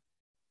parent,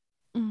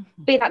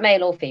 be that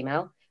male or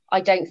female.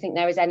 I don't think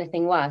there is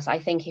anything worse. I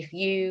think if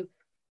you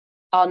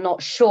are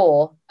not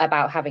sure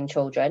about having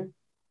children,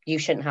 you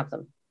shouldn't have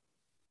them.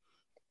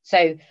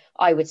 So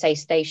I would say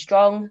stay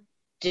strong.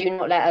 Do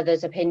not let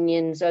others'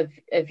 opinions of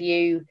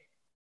you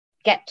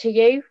get to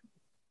you.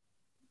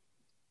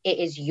 It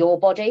is your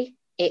body.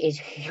 It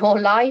is your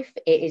life.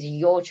 It is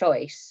your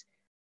choice.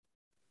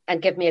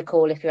 And give me a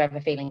call if you're ever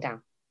feeling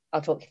down.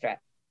 I'll talk you through it.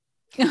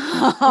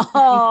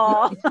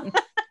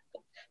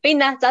 Been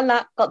there, done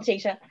that, got the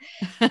t-shirt.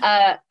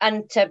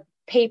 And to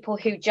people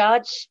who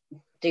judge,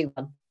 do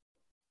one.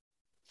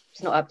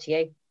 It's not up to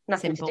you.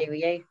 Nothing Simple. To do with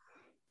you.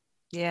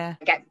 Yeah.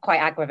 I get quite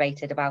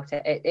aggravated about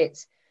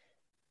it.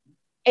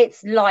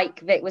 It's like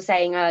Vic was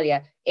saying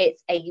earlier,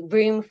 it's a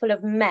room full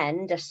of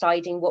men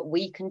deciding what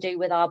we can do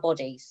with our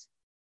bodies.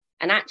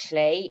 And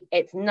actually,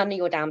 it's none of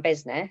your damn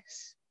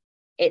business.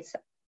 It's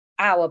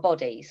our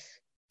bodies.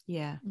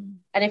 Yeah.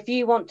 And if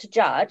you want to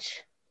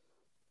judge,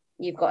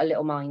 you've got a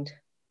little mind.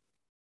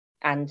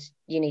 And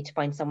you need to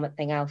find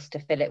something else to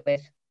fill it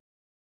with,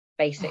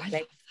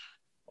 basically.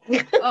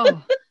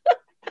 Oh,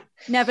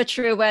 never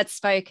true words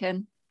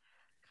spoken.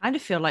 I kind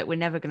of feel like we're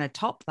never going to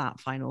top that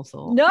final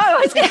thought. No,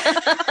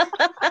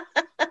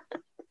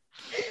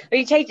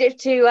 We changed it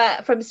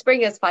to from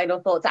Springer's final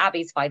thought to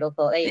Abbie's final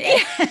thought. There you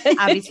go.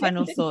 Abby's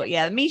final thought.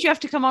 Yeah, it means you have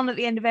to come on at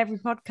the end of every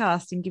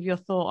podcast and give your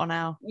thought on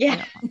our.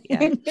 Yeah.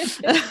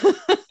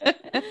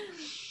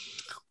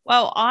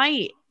 Well,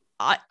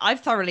 I've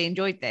thoroughly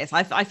enjoyed this.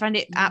 I find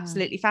it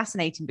absolutely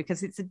fascinating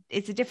because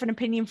it's a different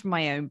opinion from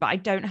my own, but I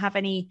don't have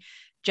any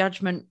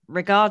judgment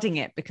regarding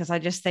it because I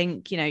just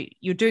think,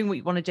 you're doing what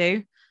you want to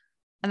do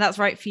and that's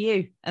right for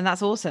you. And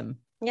that's awesome.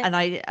 Yeah. And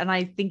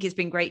I think it's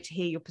been great to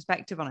hear your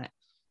perspective on it.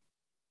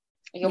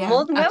 You're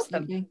more than welcome.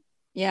 Absolutely.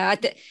 Yeah.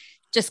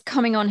 Just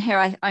coming on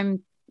here,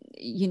 I'm,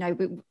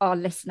 our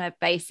listener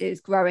base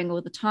is growing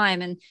all the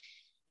time. And,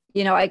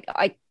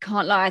 I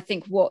can't lie. I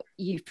think what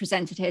you've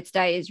presented here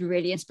today is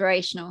really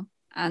inspirational.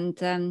 And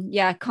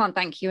I can't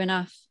thank you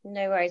enough.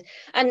 No worries.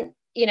 And,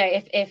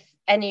 if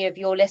any of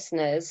your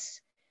listeners,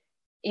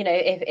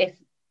 if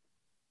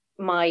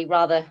my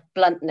rather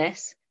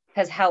bluntness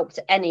has helped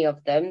any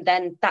of them,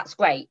 then that's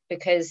great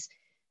because,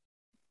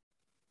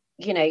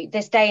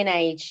 this day and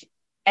age,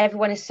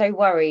 everyone is so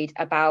worried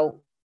about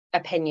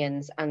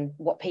opinions and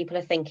what people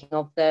are thinking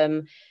of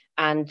them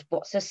and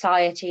what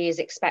society is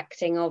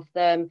expecting of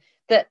them,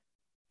 that,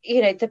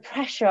 the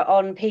pressure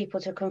on people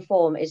to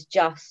conform is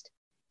just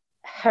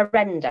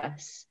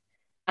horrendous.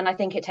 And I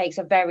think it takes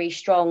a very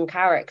strong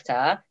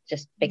character,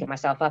 just bigging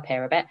myself up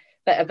here a bit,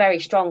 but a very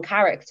strong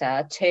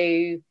character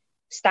to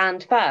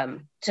stand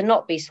firm, to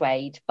not be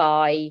swayed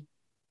by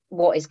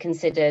what is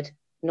considered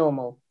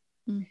normal.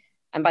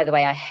 And by the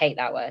way, I hate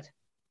that word.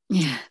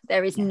 Yeah,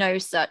 there is no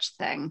such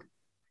thing.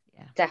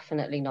 Yeah,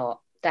 definitely not.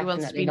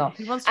 Definitely not.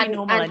 Who wants to be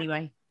normal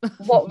anyway?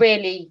 What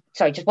really,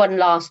 sorry, just one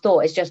last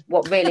thought is just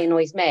what really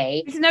annoys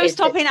me. There's no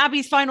stopping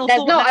Abbie's final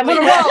thought. No, I'm on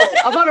a roll.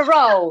 I'm on a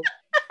roll.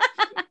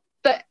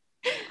 But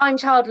I'm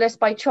childless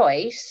by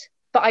choice,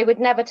 but I would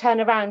never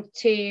turn around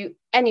to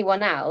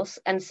anyone else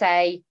and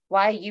say,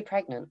 why are you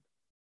pregnant?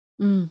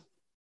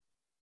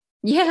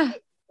 Yeah.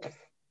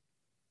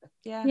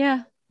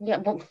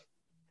 Well,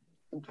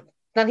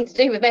 nothing to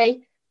do with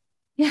me.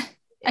 Yeah.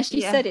 As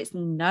she said, it's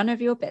none of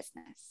your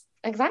business.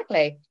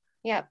 Exactly.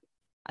 Yeah.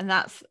 And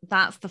that's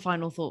the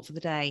final thought for the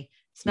day.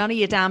 It's none of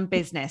your damn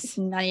business.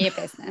 None of your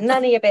business.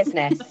 None of your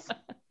business.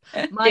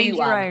 Mind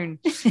your own.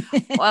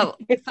 Well,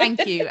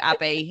 thank you,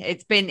 Abbie.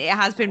 It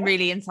has been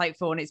really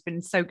insightful and it's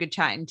been so good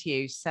chatting to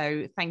you.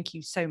 So thank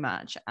you so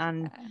much.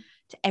 And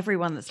to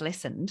everyone that's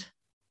listened,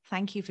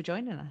 thank you for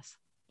joining us.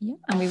 Yeah.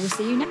 And we will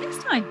see you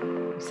next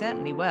time. We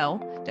certainly will.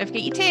 Don't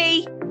forget your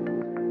tea.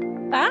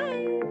 Bye.